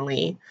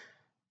personally.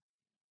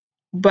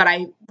 But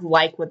I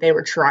like what they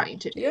were trying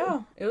to do.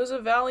 Yeah, it was a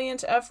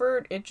valiant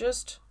effort. It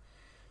just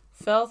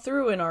fell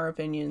through in our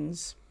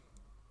opinions.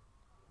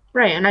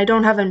 Right, and I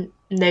don't have a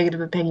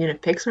negative opinion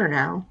of Pixar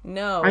now.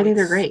 No. I think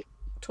they're great.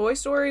 Toy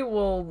Story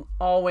will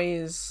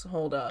always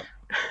hold up.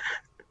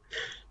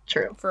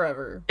 True.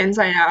 Forever.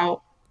 Inside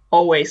Out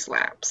always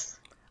slaps.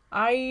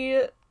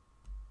 I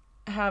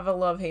have a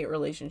love-hate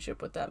relationship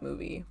with that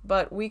movie,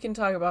 but we can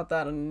talk about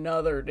that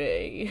another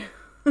day.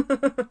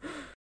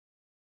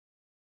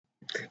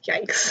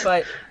 Yikes.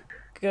 But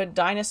Good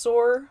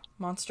Dinosaur,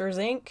 Monsters,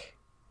 Inc.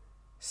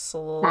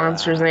 Slap.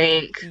 Monsters,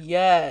 Inc.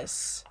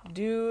 Yes.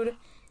 Dude,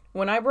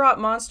 when I brought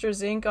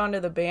Monsters, Inc. onto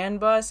the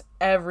band bus,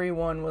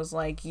 everyone was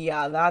like,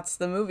 yeah, that's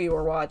the movie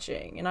we're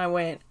watching. And I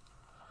went,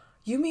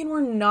 you mean we're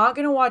not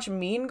going to watch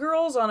Mean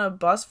Girls on a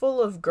bus full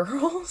of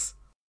girls?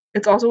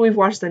 It's also, we've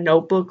watched The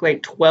Notebook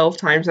like 12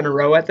 times in a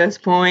row at this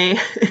point.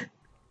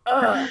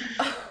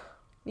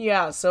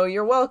 Yeah, so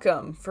you're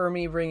welcome for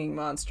me bringing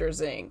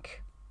Monsters, Inc.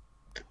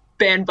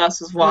 Band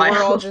Bus was We were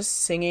all wild. just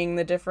singing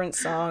the different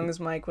songs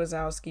Mike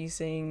Wazowski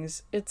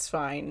sings. It's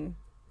fine.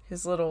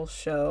 His little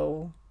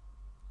show.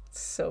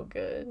 It's so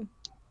good.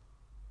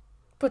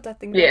 Put that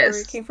thing back where it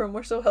Yes. came from,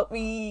 or so help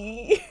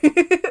me.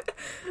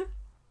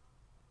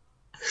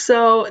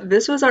 So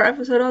this was our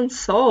episode on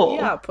Soul.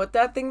 Yeah, put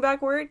that thing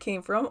back where it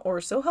came from,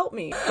 or so help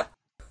me.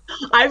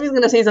 I was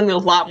gonna say something a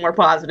lot more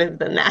positive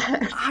than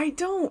that. I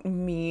don't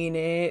mean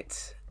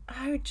it.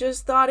 I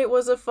just thought it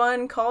was a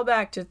fun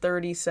callback to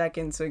 30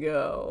 seconds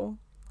ago.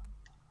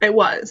 It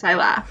was. I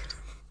laughed.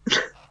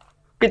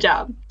 Good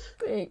job.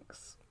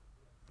 Thanks.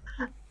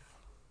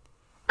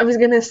 I was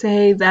gonna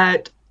say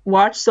that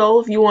watch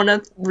Soul if you want to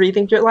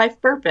rethink your life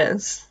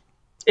purpose.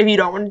 If you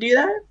don't want to do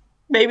that,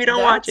 maybe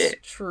don't watch That's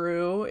it.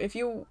 true. If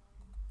you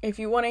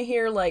want to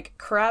hear like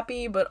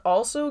crappy but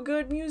also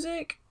good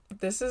music,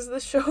 this is the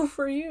show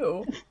for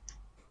you.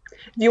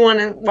 If you want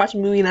to watch a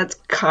movie that's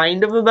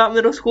kind of about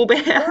middle school Or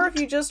if band.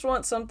 you just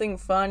want something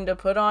fun to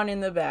put on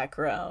in the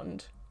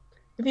background.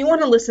 If you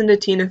want to listen to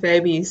Tina Fey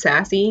be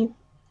sassy,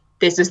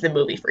 this is the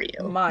movie for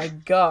you. My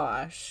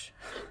gosh.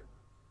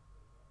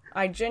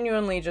 I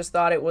genuinely just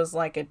thought it was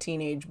like a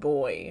teenage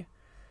boy.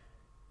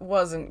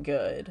 Wasn't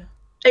good.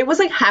 It was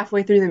like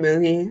halfway through the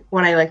movie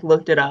when I like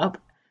looked it up,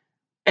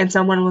 and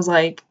someone was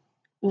like,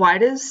 "Why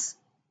does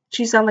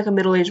she sound like a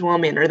middle-aged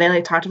woman?" Or they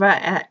like talked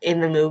about it in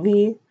the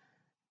movie.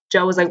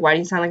 Joe was like, "Why do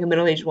you sound like a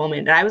middle-aged woman?"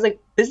 And I was like,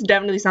 "This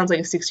definitely sounds like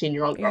a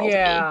 16-year-old girl to me."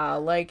 Yeah,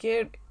 like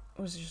it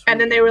was just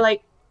And then they weird. were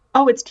like,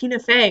 "Oh, it's Tina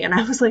Fey," and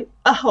I was like,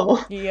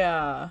 "Oh,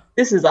 Yeah.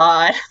 this is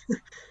odd."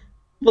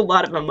 A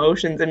lot of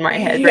emotions in my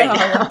head right Yeah,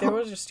 now. like there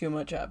was just too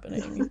much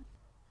happening.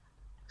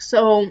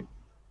 So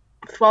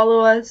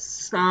follow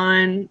us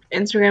on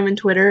Instagram and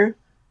Twitter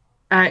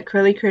at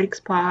Curly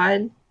Critics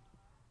Pod.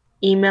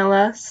 Email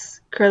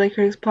us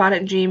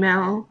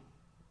curlycriticspod@gmail.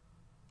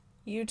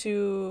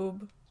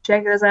 YouTube.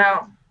 Check us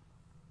out.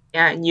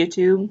 Yeah, and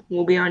YouTube.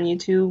 We'll be on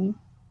YouTube.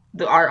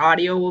 Our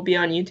audio will be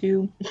on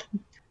YouTube.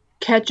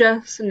 Catch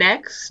us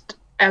next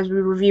as we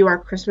review our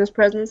Christmas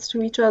presents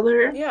to each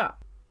other. Yeah.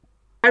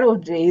 The title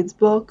of Jade's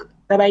book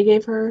that I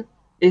gave her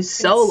is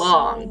so It's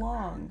long so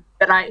long.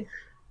 that I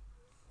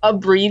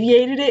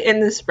abbreviated it in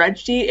the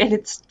spreadsheet, and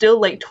it's still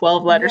like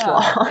 12 letters Yeah,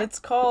 long. it's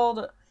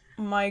called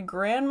My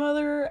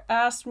Grandmother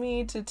Asked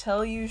Me to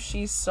Tell You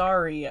She's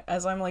Sorry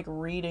as I'm like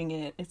reading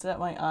it. It's at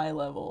my eye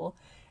level.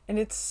 And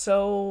it's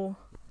so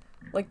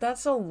like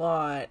that's a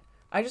lot.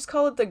 I just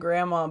call it the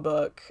grandma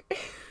book.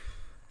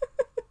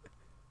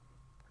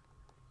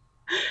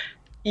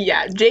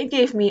 Yeah, Jade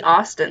gave me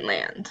Austin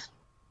Land.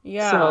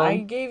 Yeah, So, I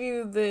gave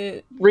you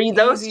the read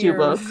those two easier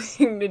books.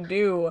 thing to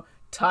do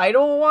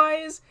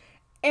title-wise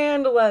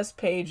and less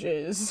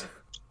pages.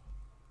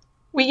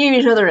 We gave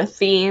each other a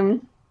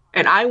theme,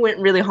 and I went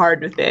really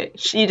hard with it.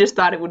 She just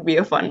thought it would be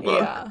a fun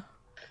book, Yeah.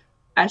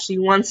 as she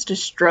wants to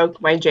stroke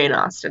my Jane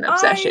Austen I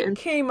obsession.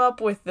 came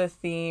up with the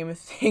theme.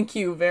 Thank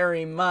you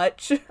very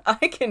much.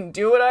 I can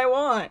do what I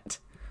want.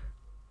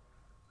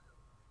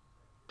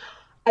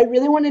 I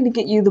really wanted to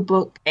get you the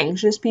book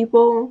Anxious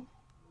People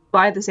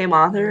by the same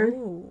author.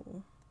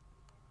 Ooh.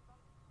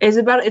 It's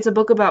a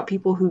book about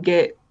people who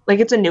get, like,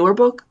 it's a newer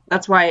book.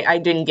 That's why I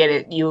didn't get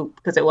it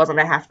because it wasn't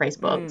a half price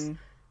books.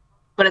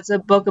 But it's a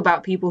book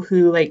about people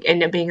who like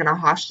end up being in a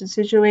hostage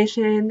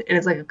situation, and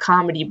it's like a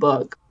comedy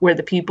book where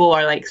the people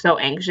are like so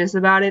anxious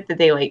about it that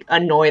they like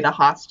annoy the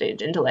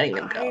hostage into letting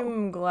them go.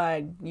 I'm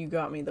glad you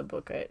got me the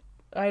book.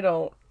 I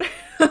don't.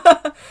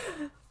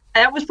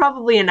 That was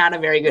probably not a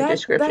very good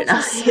description That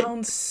just of it.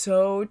 sounds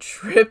so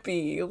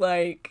trippy.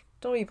 Like,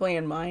 don't be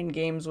playing mind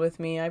games with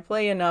me. I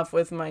play enough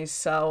with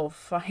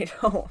myself. I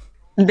don't.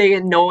 They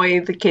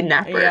annoy the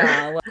kidnapper.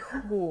 Yeah, like,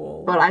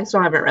 cool. But I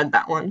still haven't read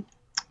that one.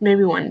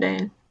 Maybe one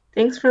day.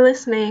 Thanks for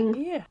listening.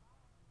 Yeah.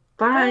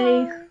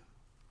 Bye. Bye.